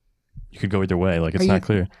 you could go either way. Like, it's not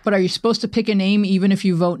clear. But are you supposed to pick a name even if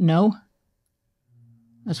you vote no?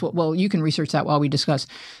 Well, you can research that while we discuss.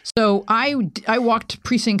 So I walked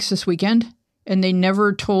precincts this weekend, and they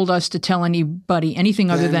never told us to tell anybody anything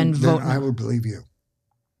other than vote no. I would believe you.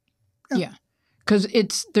 Yeah. Because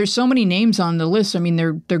there's so many names on the list. I mean,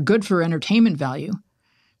 they're good for entertainment value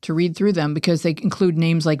to read through them, because they include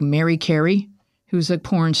names like Mary Carey, who's a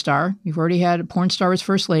porn star. You've already had a porn star as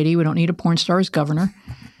first lady. We don't need a porn star as governor.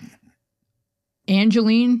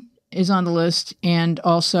 Angeline is on the list, and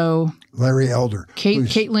also Larry Elder.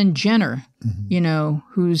 Caitlyn Jenner,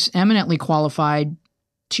 who's eminently qualified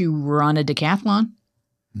to run a decathlon.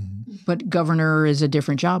 Mm-hmm. But governor is a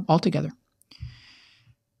different job altogether.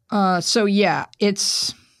 So yeah, it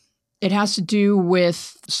has to do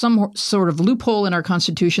with some sort of loophole in our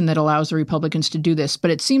Constitution that allows the Republicans to do this.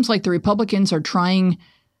 But it seems like the Republicans are trying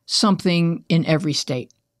something in every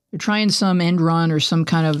state. They're trying some end run or some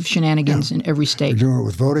kind of shenanigans in every state. They're doing it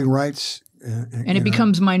with voting rights. And it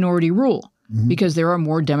becomes minority rule because there are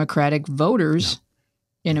more Democratic voters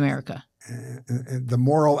in America. The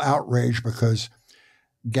moral outrage because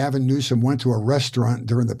Gavin Newsom went to a restaurant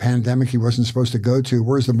during the pandemic he wasn't supposed to go to.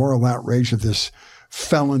 Where's the moral outrage of this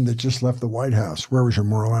felon that just left the White House? Where was your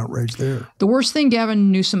moral outrage there? The worst thing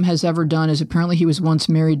Gavin Newsom has ever done is apparently he was once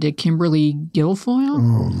married to Kimberly Guilfoyle.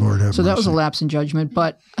 Oh, Lord have So that mercy. was a lapse in judgment.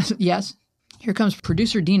 But yes, here comes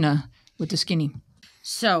producer Dina with the skinny.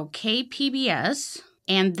 So KPBS,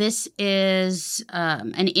 and this is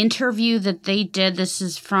an interview that they did. This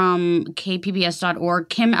is from kpbs.org.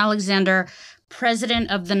 Kim Alexander, president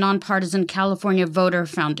of the nonpartisan California Voter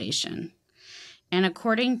Foundation. And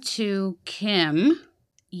according to Kim,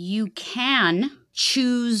 you can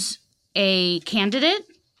choose a candidate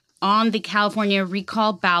on the California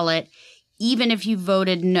recall ballot, even if you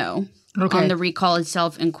voted no on the recall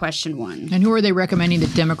itself in question 1. And who are they recommending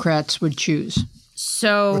that Democrats would choose?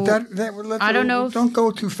 So I don't know. Don't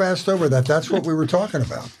go too fast over that. That's what we were talking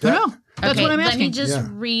about. No, that's what I'm asking. Let me just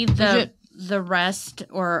read the rest,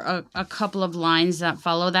 or a couple of lines that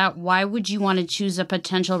follow that. Why would you want to choose a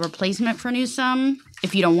potential replacement for Newsom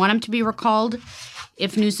if you don't want him to be recalled?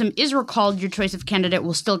 If Newsom is recalled, your choice of candidate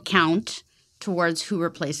will still count towards who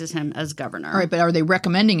replaces him as governor. All right, but are they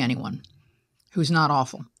recommending anyone who's not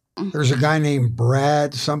awful? There's a guy named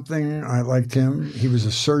Brad something. I liked him. He was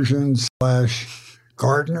a surgeon /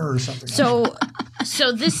 gardener or something.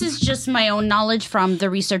 So this is just my own knowledge from the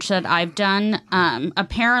research that I've done.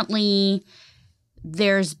 Apparently,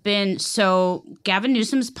 there's been Gavin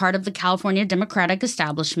Newsom's part of the California Democratic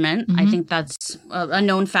establishment. I think that's a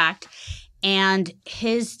known fact. And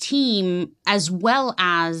his team, as well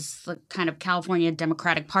as the kind of California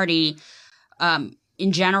Democratic Party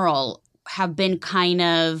in general, have been kind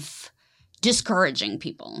of discouraging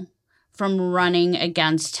people from running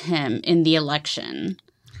against him in the election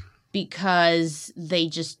because they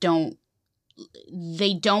just don't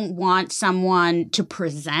want someone to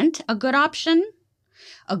present a good option,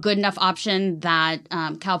 a good enough option that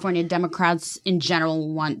California Democrats in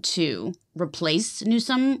general want to replace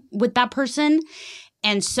Newsom with that person.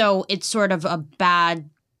 And so it's sort of a bad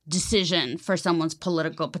decision for someone's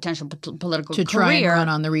potential political to try career and run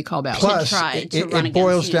on the recall ballot. Plus, it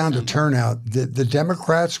boils down to turnout. The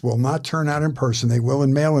Democrats will not turn out in person. They will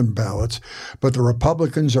in mail-in ballots. But the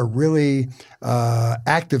Republicans are really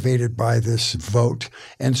activated by this vote.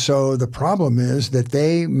 And so the problem is that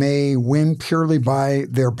they may win purely by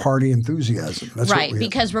their party enthusiasm. That's right,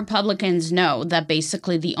 because Republicans know that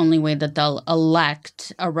basically the only way that they'll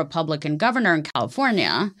elect a Republican governor in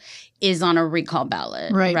California is on a recall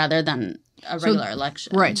ballot rather than a regular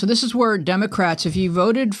election. Right. So this is where Democrats, if you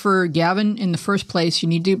voted for Gavin in the first place, you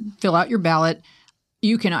need to fill out your ballot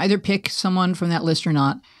you can either pick someone from that list or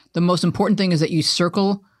not. The most important thing is that you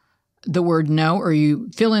circle the word no, or you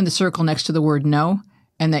fill in the circle next to the word no,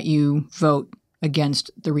 and that you vote against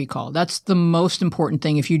the recall. That's the most important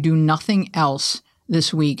thing. If you do nothing else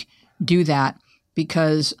this week, do that,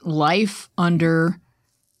 because life under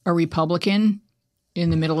a Republican in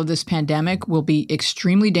the middle of this pandemic will be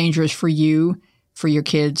extremely dangerous for you, for your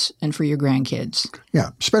kids, and for your grandkids. Yeah,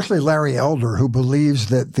 especially Larry Elder, who believes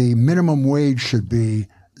that the minimum wage should be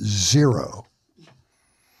 0.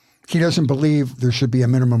 He doesn't believe there should be a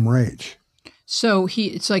minimum wage. So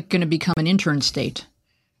it's like going to become an intern state.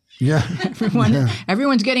 Yeah.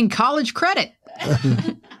 Everyone's getting college credit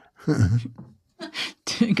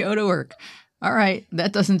to go to work. All right.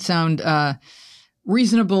 That doesn't sound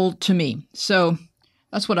reasonable to me. So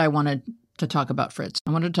that's what I wanted to talk about, Fritz.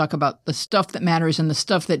 I wanted to talk about the stuff that matters and the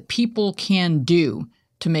stuff that people can do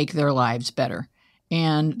to make their lives better.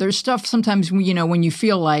 And there's stuff sometimes, when you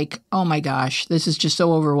feel like, oh my gosh, this is just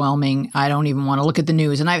so overwhelming, I don't even want to look at the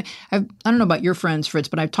news. And I don't know about your friends, Fritz,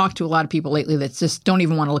 but I've talked to a lot of people lately that just don't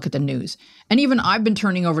even want to look at the news. And even I've been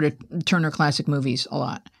turning over to Turner Classic Movies a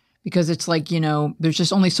lot, because it's like, there's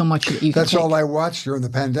just only so much that you can That's take. all I watched during the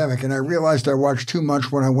pandemic. And I realized I watched too much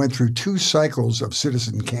when I went through 2 cycles of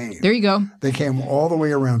Citizen Kane. There you go. They came all the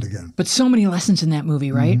way around again. But so many lessons in that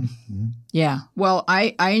movie, right? Mm-hmm. Yeah. Well,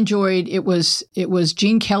 I enjoyed it. Was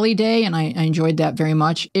Gene Kelly Day, and I enjoyed that very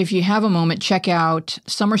much. If you have a moment, check out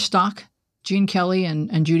Summer Stock, Gene Kelly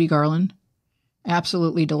and Judy Garland.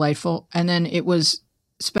 Absolutely delightful. And then it was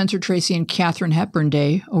Spencer Tracy and Katharine Hepburn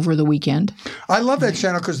Day over the weekend. I love that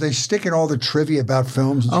channel because they stick in all the trivia about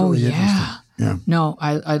films. It's really interesting. Yeah. No,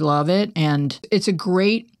 I love it. And it's a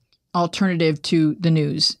great alternative to the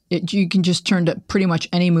news. You can just turn to pretty much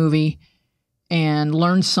any movie and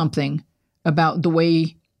learn something about the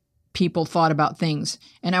way people thought about things.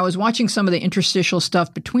 And I was watching some of the interstitial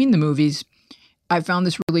stuff between the movies. I found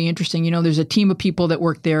this really interesting. There's a team of people that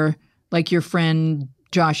work there, like your friend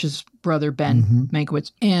Josh's brother, Ben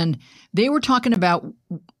Mankiewicz. And they were talking about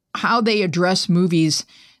how they address movies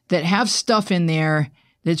that have stuff in there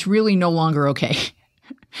that's really no longer okay.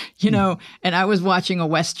 And I was watching a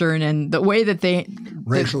Western, and the way that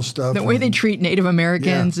racial stuff, the way they treat Native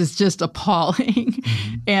Americans is just appalling.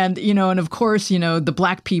 And, and of course, the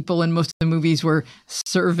black people in most of the movies were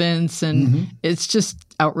servants, and it's just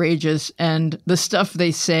outrageous. And the stuff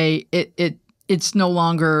they say, it's no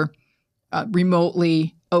longer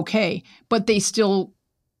remotely okay, but it's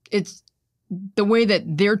the way that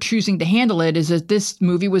they're choosing to handle it is that this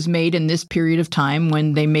movie was made in this period of time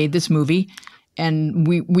when they made this movie, and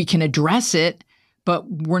we can address it, but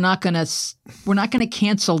we're not gonna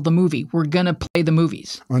cancel the movie. We're gonna play the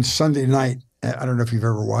movies. On Sunday night, I don't know if you've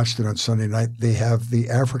ever watched it. On Sunday night, they have the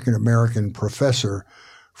African American professor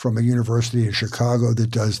from a university in Chicago that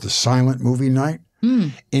does the silent movie night,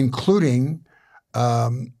 including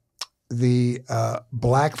the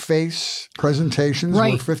blackface presentations were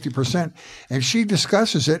 50%. And she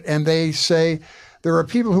discusses it, and they say there are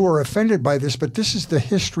people who are offended by this, but this is the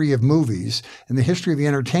history of movies and the history of the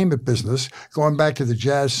entertainment business, going back to the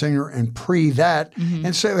Jazz Singer and pre that.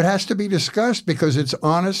 And so it has to be discussed because it's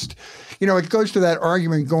honest. It goes to that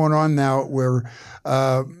argument going on now where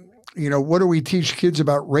what do we teach kids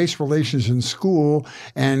about race relations in school?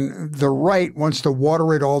 And the right wants to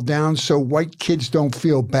water it all down so white kids don't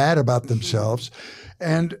feel bad about themselves.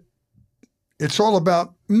 And it's all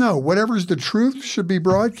about, no, whatever's the truth should be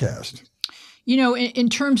broadcast. In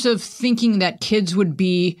terms of thinking that kids would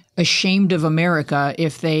be ashamed of America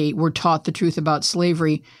if they were taught the truth about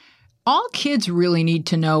slavery, all kids really need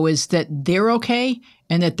to know is that they're okay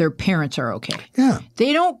and that their parents are okay. Yeah.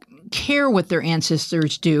 They don't care what their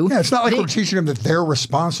ancestors do. Yeah, it's not like we're teaching them that they're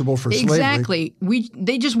responsible for slavery. Exactly.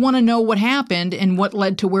 They just want to know what happened and what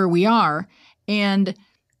led to where we are. And,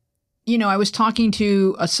 I was talking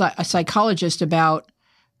to a psychologist about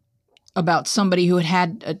somebody who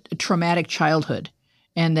had a traumatic childhood,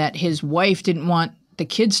 and that his wife didn't want the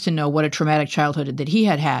kids to know what a traumatic childhood that he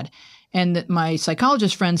had. And that my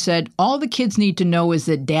psychologist friend said, all the kids need to know is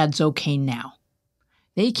that dad's okay now.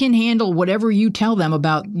 They can handle whatever you tell them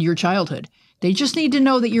about your childhood. They just need to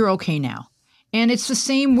know that you're okay now. And it's the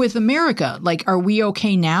same with America. Like, are we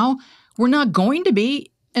okay now? We're not going to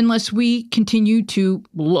be unless we continue to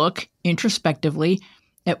look introspectively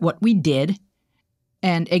at what we did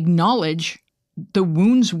and acknowledge the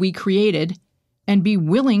wounds we created and be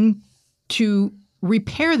willing to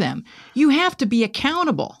repair them. You have to be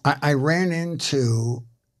accountable. I ran into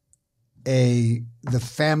the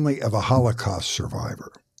family of a Holocaust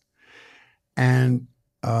survivor, and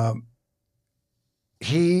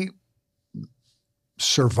he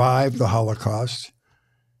survived the Holocaust,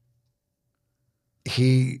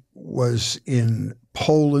 he was in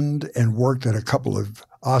Poland and worked at a couple of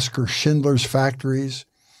Oskar Schindler's factories.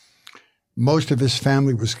 Most of his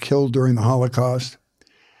family was killed during the Holocaust.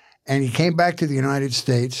 And he came back to the United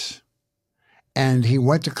States and he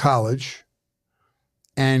went to college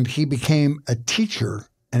and he became a teacher,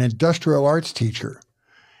 an industrial arts teacher.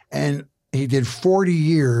 And he did 40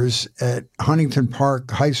 years at Huntington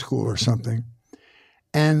Park High School or something.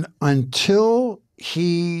 And until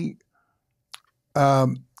he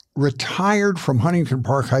retired from Huntington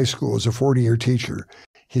Park High School as a 40-year teacher,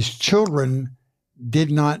 his children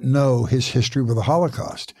did not know his history with the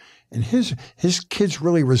Holocaust. And his kids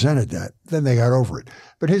really resented that. Then they got over it.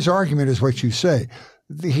 But his argument is what you say.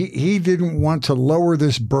 He didn't want to lower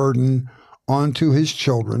this burden onto his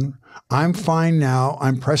children. I'm fine now.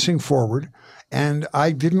 I'm pressing forward. And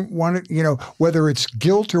I didn't want it, you know, whether it's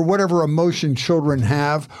guilt or whatever emotion children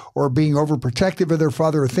have or being overprotective of their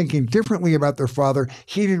father or thinking differently about their father,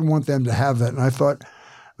 he didn't want them to have that. And I thought,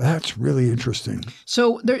 that's really interesting.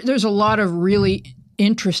 So there's a lot of really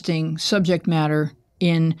interesting subject matter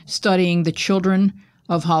in studying the children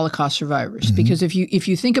of Holocaust survivors. Mm-hmm. Because if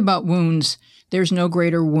you think about wounds, there's no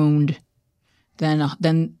greater wound than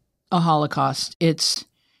a Holocaust. It's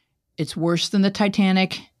worse than the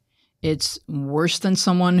Titanic. It's worse than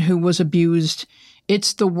someone who was abused.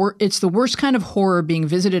 It's the worst kind of horror being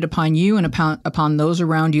visited upon you and upon those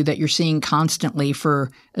around you that you're seeing constantly for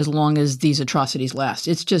as long as these atrocities last.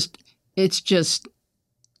 It's just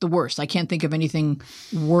the worst. I can't think of anything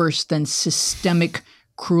worse than systemic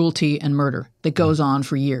cruelty and murder that goes on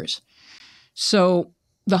for years. So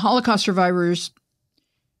the Holocaust survivors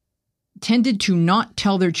tended to not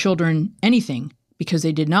tell their children anything because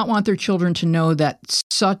they did not want their children to know that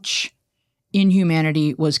such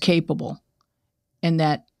inhumanity was capable and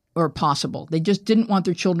that, or possible. They just didn't want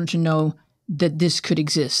their children to know that this could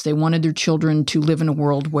exist. They wanted their children to live in a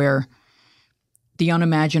world where the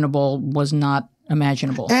unimaginable was not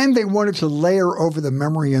imaginable. And they wanted to layer over the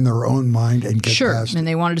memory in their own mind and get past it. And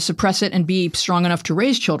they wanted to suppress it and be strong enough to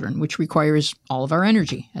raise children, which requires all of our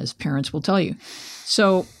energy, as parents will tell you.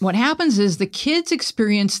 So what happens is the kids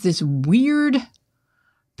experience this weird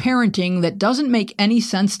parenting that doesn't make any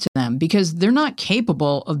sense to them because they're not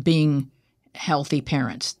capable of being healthy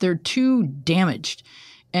parents. They're too damaged.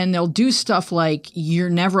 And they'll do stuff like you're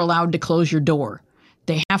never allowed to close your door.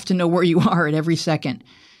 They have to know where you are at every second.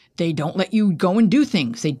 They don't let you go and do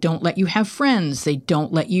things. They don't let you have friends. They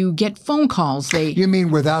don't let you get phone calls. You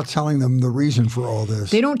mean without telling them the reason for all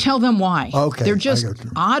this? They don't tell them why. Okay. They're just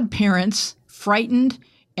odd parents, frightened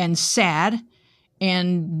and sad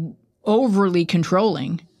and overly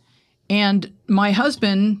controlling. And my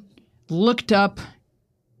husband looked up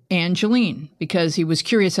Angeline because he was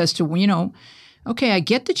curious as to, okay, I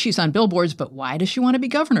get that she's on billboards, but why does she want to be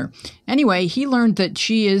governor? Anyway, he learned that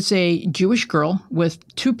she is a Jewish girl with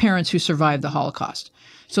two parents who survived the Holocaust.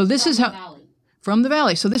 So this is how from the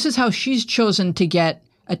Valley. So this is how she's chosen to get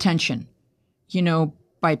attention,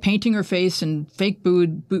 by painting her face and fake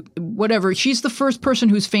boob, whatever. She's the first person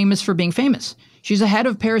who's famous for being famous. She's ahead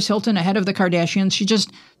of Paris Hilton, ahead of the Kardashians. She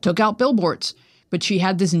just took out billboards, but she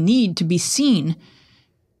had this need to be seen.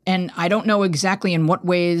 And I don't know exactly in what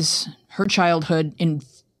ways her childhood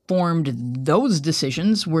informed those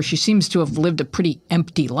decisions, where she seems to have lived a pretty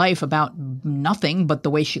empty life about nothing but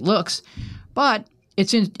the way she looks. But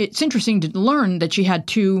it's interesting to learn that she had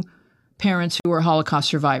two parents who are Holocaust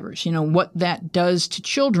survivors. What that does to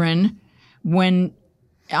children. When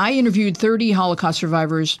I interviewed 30 Holocaust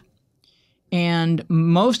survivors, and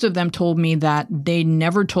most of them told me that they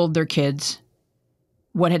never told their kids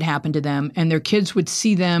what had happened to them, and their kids would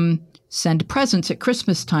see them send presents at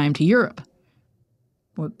Christmas time to Europe.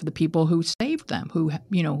 The people who saved them, who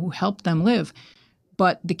helped them live.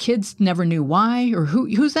 But the kids never knew why or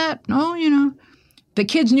who's that? Oh, the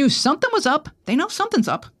kids knew something was up. They know something's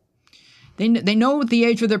up. They know the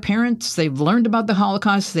age of their parents. They've learned about the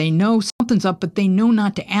Holocaust. They know something's up, but they know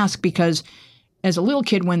not to ask because as a little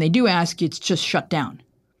kid, when they do ask, it's just shut down.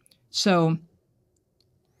 So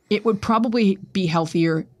it would probably be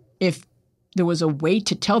healthier if there was a way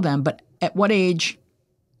to tell them, but at what age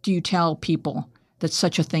do you tell people that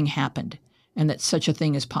such a thing happened and that such a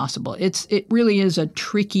thing is possible? It really is a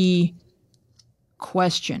tricky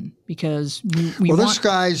question because this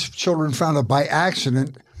guy's children found out by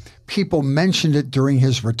accident. People mentioned it during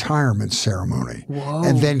his retirement ceremony. Whoa.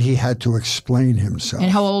 And then he had to explain himself. And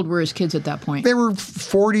how old were his kids at that point? They were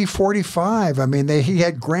 40, 45. I mean, he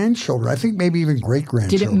had grandchildren. I think maybe even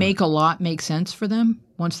great-grandchildren. Did it make sense for them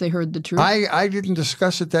once they heard the truth? I didn't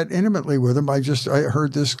discuss it that intimately with him. I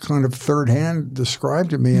heard this kind of third hand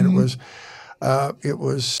described to me, and it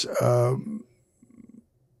was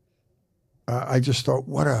I just thought,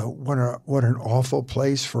 what an awful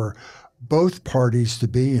place for both parties to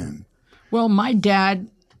be in. Well, my dad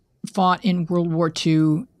fought in World War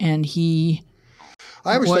II, and he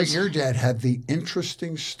I always thought your dad had the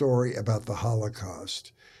interesting story about the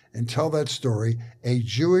Holocaust. And tell that story, a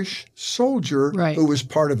Jewish soldier who was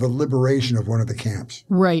part of the liberation of one of the camps.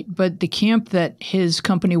 Right. But the camp that his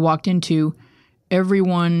company walked into,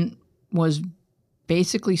 everyone was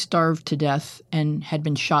basically starved to death and had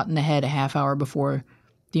been shot in the head a half hour before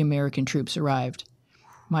the American troops arrived.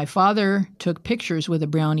 My father took pictures with a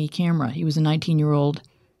Brownie camera. He was a 19-year-old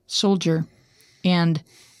soldier. And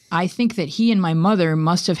I think that he and my mother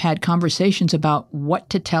must have had conversations about what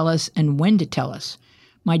to tell us and when to tell us.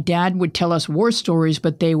 My dad would tell us war stories,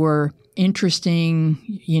 but they were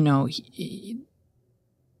interesting,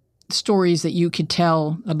 stories that you could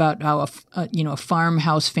tell about how a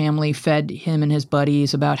farmhouse family fed him and his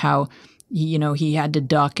buddies, about how he had to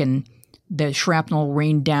duck and the shrapnel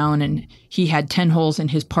rained down and he had 10 holes in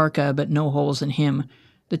his parka but no holes in him.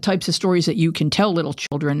 The types of stories that you can tell little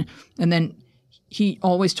children. And then he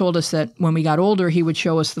always told us that when we got older, he would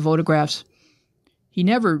show us the photographs. He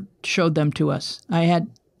never showed them to us.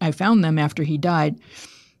 I found them after he died.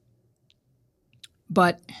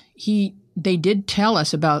 But they did tell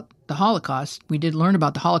us about the Holocaust. We did learn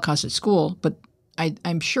about the Holocaust at school, but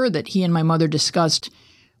I'm sure that he and my mother discussed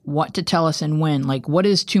what to tell us and when. Like, what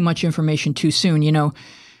is too much information too soon?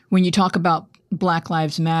 When you talk about Black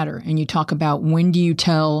Lives Matter and you talk about when do you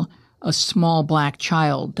tell a small black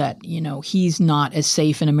child that, he's not as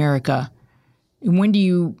safe in America, and when do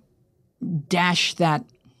you dash that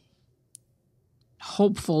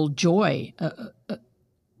hopeful joy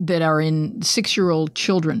that are in 6-year-old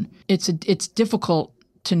children? It's difficult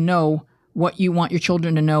to know what you want your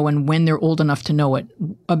children to know and when they're old enough to know it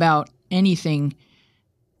about anything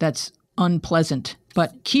that's unpleasant.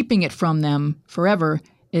 But keeping it from them forever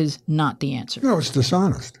is not the answer. No, it's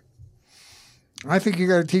dishonest. I think you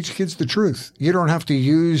got to teach kids the truth. You don't have to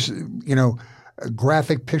use,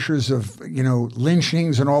 graphic pictures of,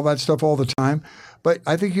 lynchings and all that stuff all the time. But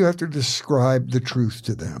I think you have to describe the truth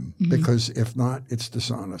to them because if not, it's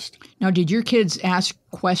dishonest. Now, did your kids ask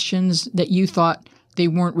questions that you thought they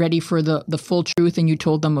weren't ready for the full truth and you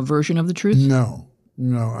told them a version of the truth? No.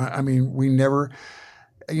 I mean, we never.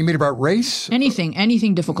 You mean about race?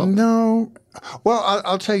 Anything difficult? No. Well,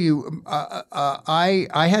 I'll tell you,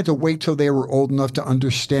 I had to wait till they were old enough to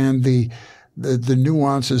understand the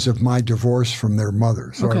nuances of my divorce from their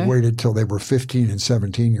mother. So I waited till they were 15 and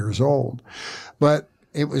 17 years old. But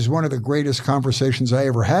it was one of the greatest conversations I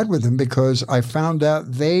ever had with them because I found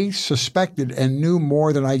out they suspected and knew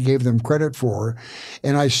more than I gave them credit for.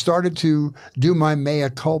 And I started to do my mea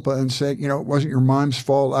culpa and say, it wasn't your mom's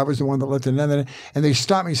fault. I was the one that let them know. And they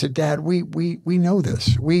stopped me and said, Dad, we know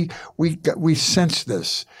this. We sense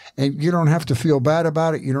this. And you don't have to feel bad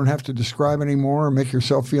about it. You don't have to describe anymore or make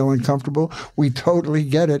yourself feel uncomfortable. We totally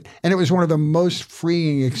get it. And it was one of the most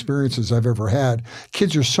freeing experiences I've ever had.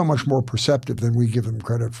 Kids are so much more perceptive than we give them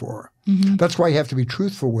credit for. That's why you have to be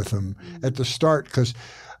truthful with them at the start because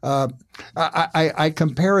I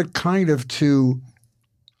compare it kind of to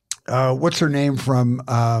what's her name from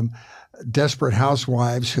Desperate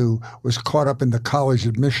Housewives who was caught up in the college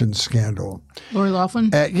admissions scandal. Lori Loughlin?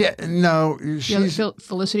 She's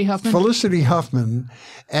Felicity Huffman? Felicity Huffman.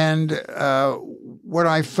 And what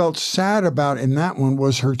I felt sad about in that one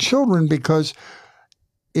was her children because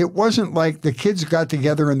it wasn't like the kids got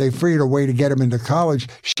together and they figured a way to get them into college.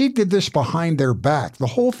 She did this behind their back. The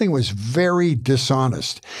whole thing was very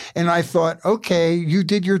dishonest. And I thought, okay, you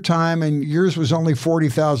did your time and yours was only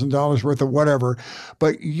 $40,000 worth of whatever,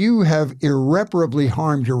 but you have irreparably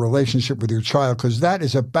harmed your relationship with your child because that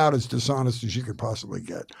is about as dishonest as you could possibly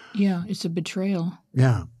get. Yeah, it's a betrayal.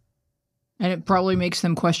 Yeah. And it probably makes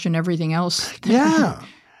them question everything else. Yeah.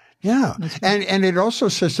 Yeah. And it also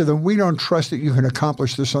says to them, we don't trust that you can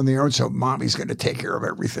accomplish this on your own, so mommy's going to take care of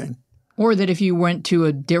everything. Or that if you went to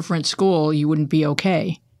a different school, you wouldn't be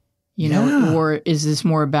okay. Or is this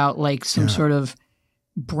more about like some sort of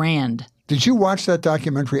brand? Did you watch that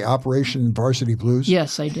documentary, Operation Varsity Blues?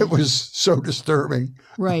 Yes, I did. It was so disturbing.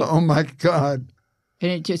 Right. Oh, my God.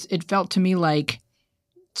 And it felt to me like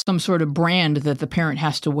some sort of brand that the parent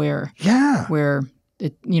has to wear. Yeah. Where,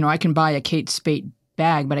 I can buy a Kate Spade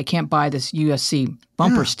bag, but I can't buy this USC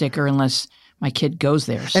bumper sticker unless my kid goes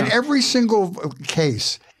there. So. And every single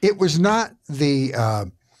case, it was not the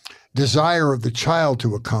desire of the child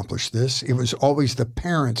to accomplish this. It was always the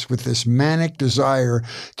parents with this manic desire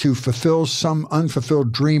to fulfill some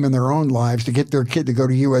unfulfilled dream in their own lives to get their kid to go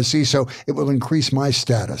to USC so it will increase my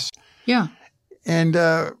status. Yeah. And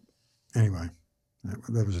anyway.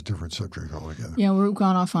 That was a different subject altogether. Yeah, we've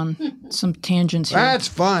gone off on some tangents here. That's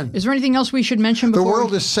fun. Is there anything else we should mention before? The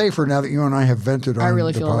world is safer now that you and I have vented on I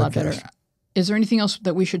really the feel podcast. a lot better. Is there anything else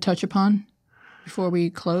that we should touch upon before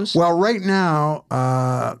we close? Well, right now,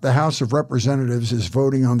 the House of Representatives is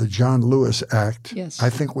voting on the John Lewis Act. Yes.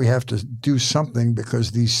 I think we have to do something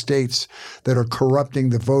because these states that are corrupting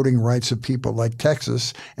the voting rights of people like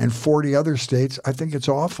Texas and 40 other states, I think it's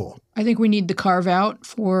awful. I think we need the carve out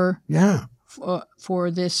for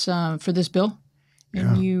this bill.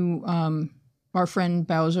 And you, our friend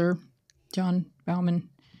Bowser, John Bauman,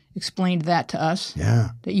 explained that to us. Yeah.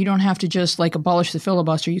 That you don't have to just like abolish the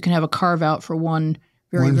filibuster. You can have a carve out for one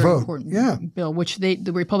very important bill, which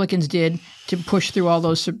the Republicans did to push through all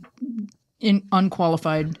those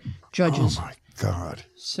unqualified judges. Oh my God.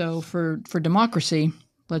 So for democracy,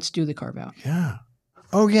 let's do the carve out. Yeah.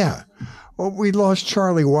 Oh yeah. Well, we lost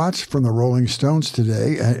Charlie Watts from the Rolling Stones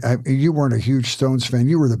today. You weren't a huge Stones fan.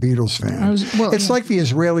 You were the Beatles fan. It's like the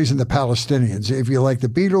Israelis and the Palestinians. If you like the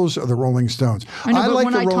Beatles or the Rolling Stones. I know, but like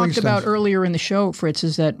when I talked about earlier in the show, Fritz,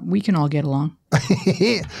 is that we can all get along. But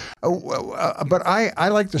I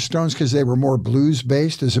like the Stones because they were more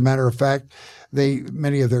blues-based. As a matter of fact,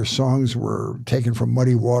 many of their songs were taken from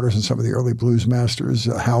Muddy Waters and some of the early blues masters,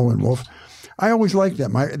 Howlin' Wolf. I always liked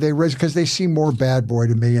them. Because they seemed more bad boy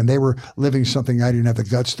to me, and they were living something I didn't have the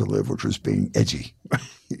guts to live, which was being edgy.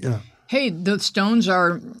 Hey, the Stones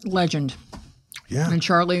are legend. Yeah. And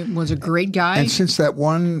Charlie was a great guy. And since that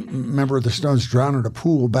one member of the Stones drowned in a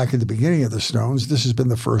pool back at the beginning of the Stones, this has been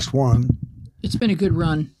the first one. It's been a good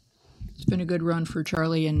run. It's been a good run for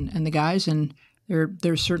Charlie and the guys, and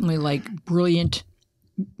they're certainly like brilliant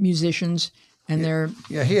musicians. And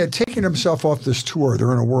he had taken himself off this tour.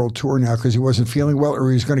 They're on a world tour now because he wasn't feeling well or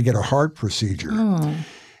he was going to get a heart procedure. Oh.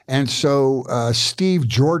 And so Steve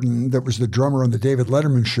Jordan, that was the drummer on the David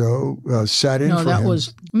Letterman show, sat in for him. No, that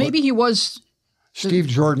was – maybe he was – Steve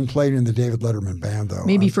Jordan played in the David Letterman band, though.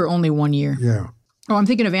 Maybe for only 1 year. Yeah. Oh, I'm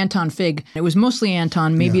thinking of Anton Fig. It was mostly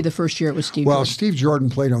Anton. Maybe the first year it was Steve Jordan. Steve Jordan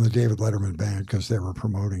played on the David Letterman band because they were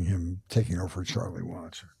promoting him taking over Charlie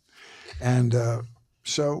Watts. And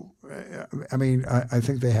so, I mean, I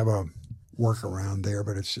think they have a workaround there,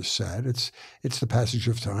 but it's just sad. It's the passage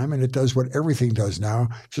of time, and it does what everything does now.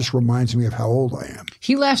 Just reminds me of how old I am.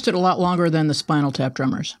 He lasted a lot longer than the Spinal Tap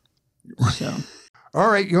drummers. So, all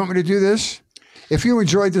right, you want me to do this? If you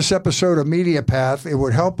enjoyed this episode of Media Path, it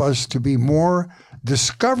would help us to be more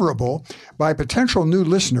discoverable by potential new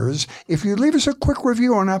listeners if you leave us a quick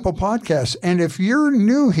review on Apple Podcasts. And if you're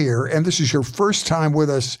new here and this is your first time with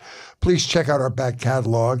us, please check out our back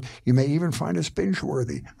catalog. You may even find us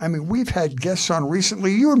binge-worthy. I mean, we've had guests on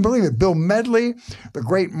recently. You wouldn't believe it. Bill Medley, the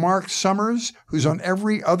great Mark Summers, who's on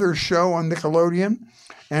every other show on Nickelodeon,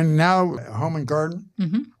 and now Home and Garden.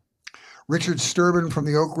 Mm-hmm. Richard Sturban from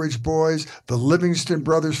the Oak Ridge Boys, the Livingston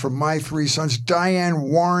Brothers from My Three Sons, Diane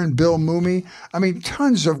Warren, Bill Mooney. I mean,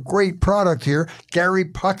 tons of great product here. Gary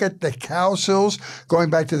Puckett, the Cowsills, going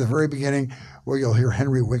back to the very beginning, where you'll hear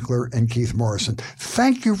Henry Winkler and Keith Morrison.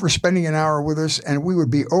 Thank you for spending an hour with us, and we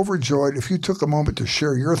would be overjoyed if you took a moment to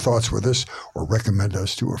share your thoughts with us or recommend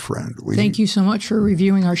us to a friend. Thank you so much for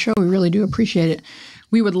reviewing our show. We really do appreciate it.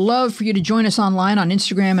 We would love for you to join us online on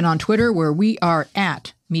Instagram and on Twitter, where we are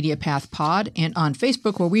at MediaPath Pod, and on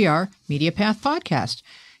Facebook, where we are MediaPath Podcast.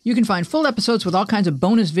 You can find full episodes with all kinds of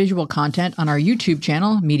bonus visual content on our YouTube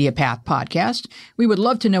channel, MediaPath Podcast. We would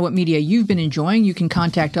love to know what media you've been enjoying. You can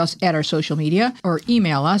contact us at our social media or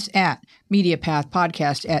email us at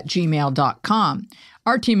mediapathpodcast@gmail.com.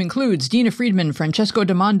 Our team includes Dina Friedman, Francesco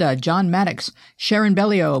Demanda, John Maddox, Sharon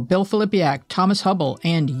Bellio, Bill Filipiak, Thomas Hubble,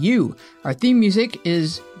 and you. Our theme music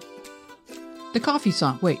is the coffee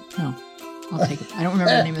song. Wait, no. I'll take it. I don't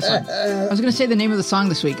remember the name of the song. I was going to say the name of the song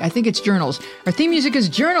this week. I think it's Journals. Our theme music is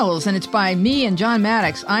Journals, and it's by me and John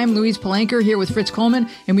Maddox. I'm Louise Palanker here with Fritz Coleman,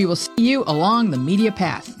 and we will see you along the media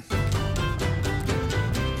path.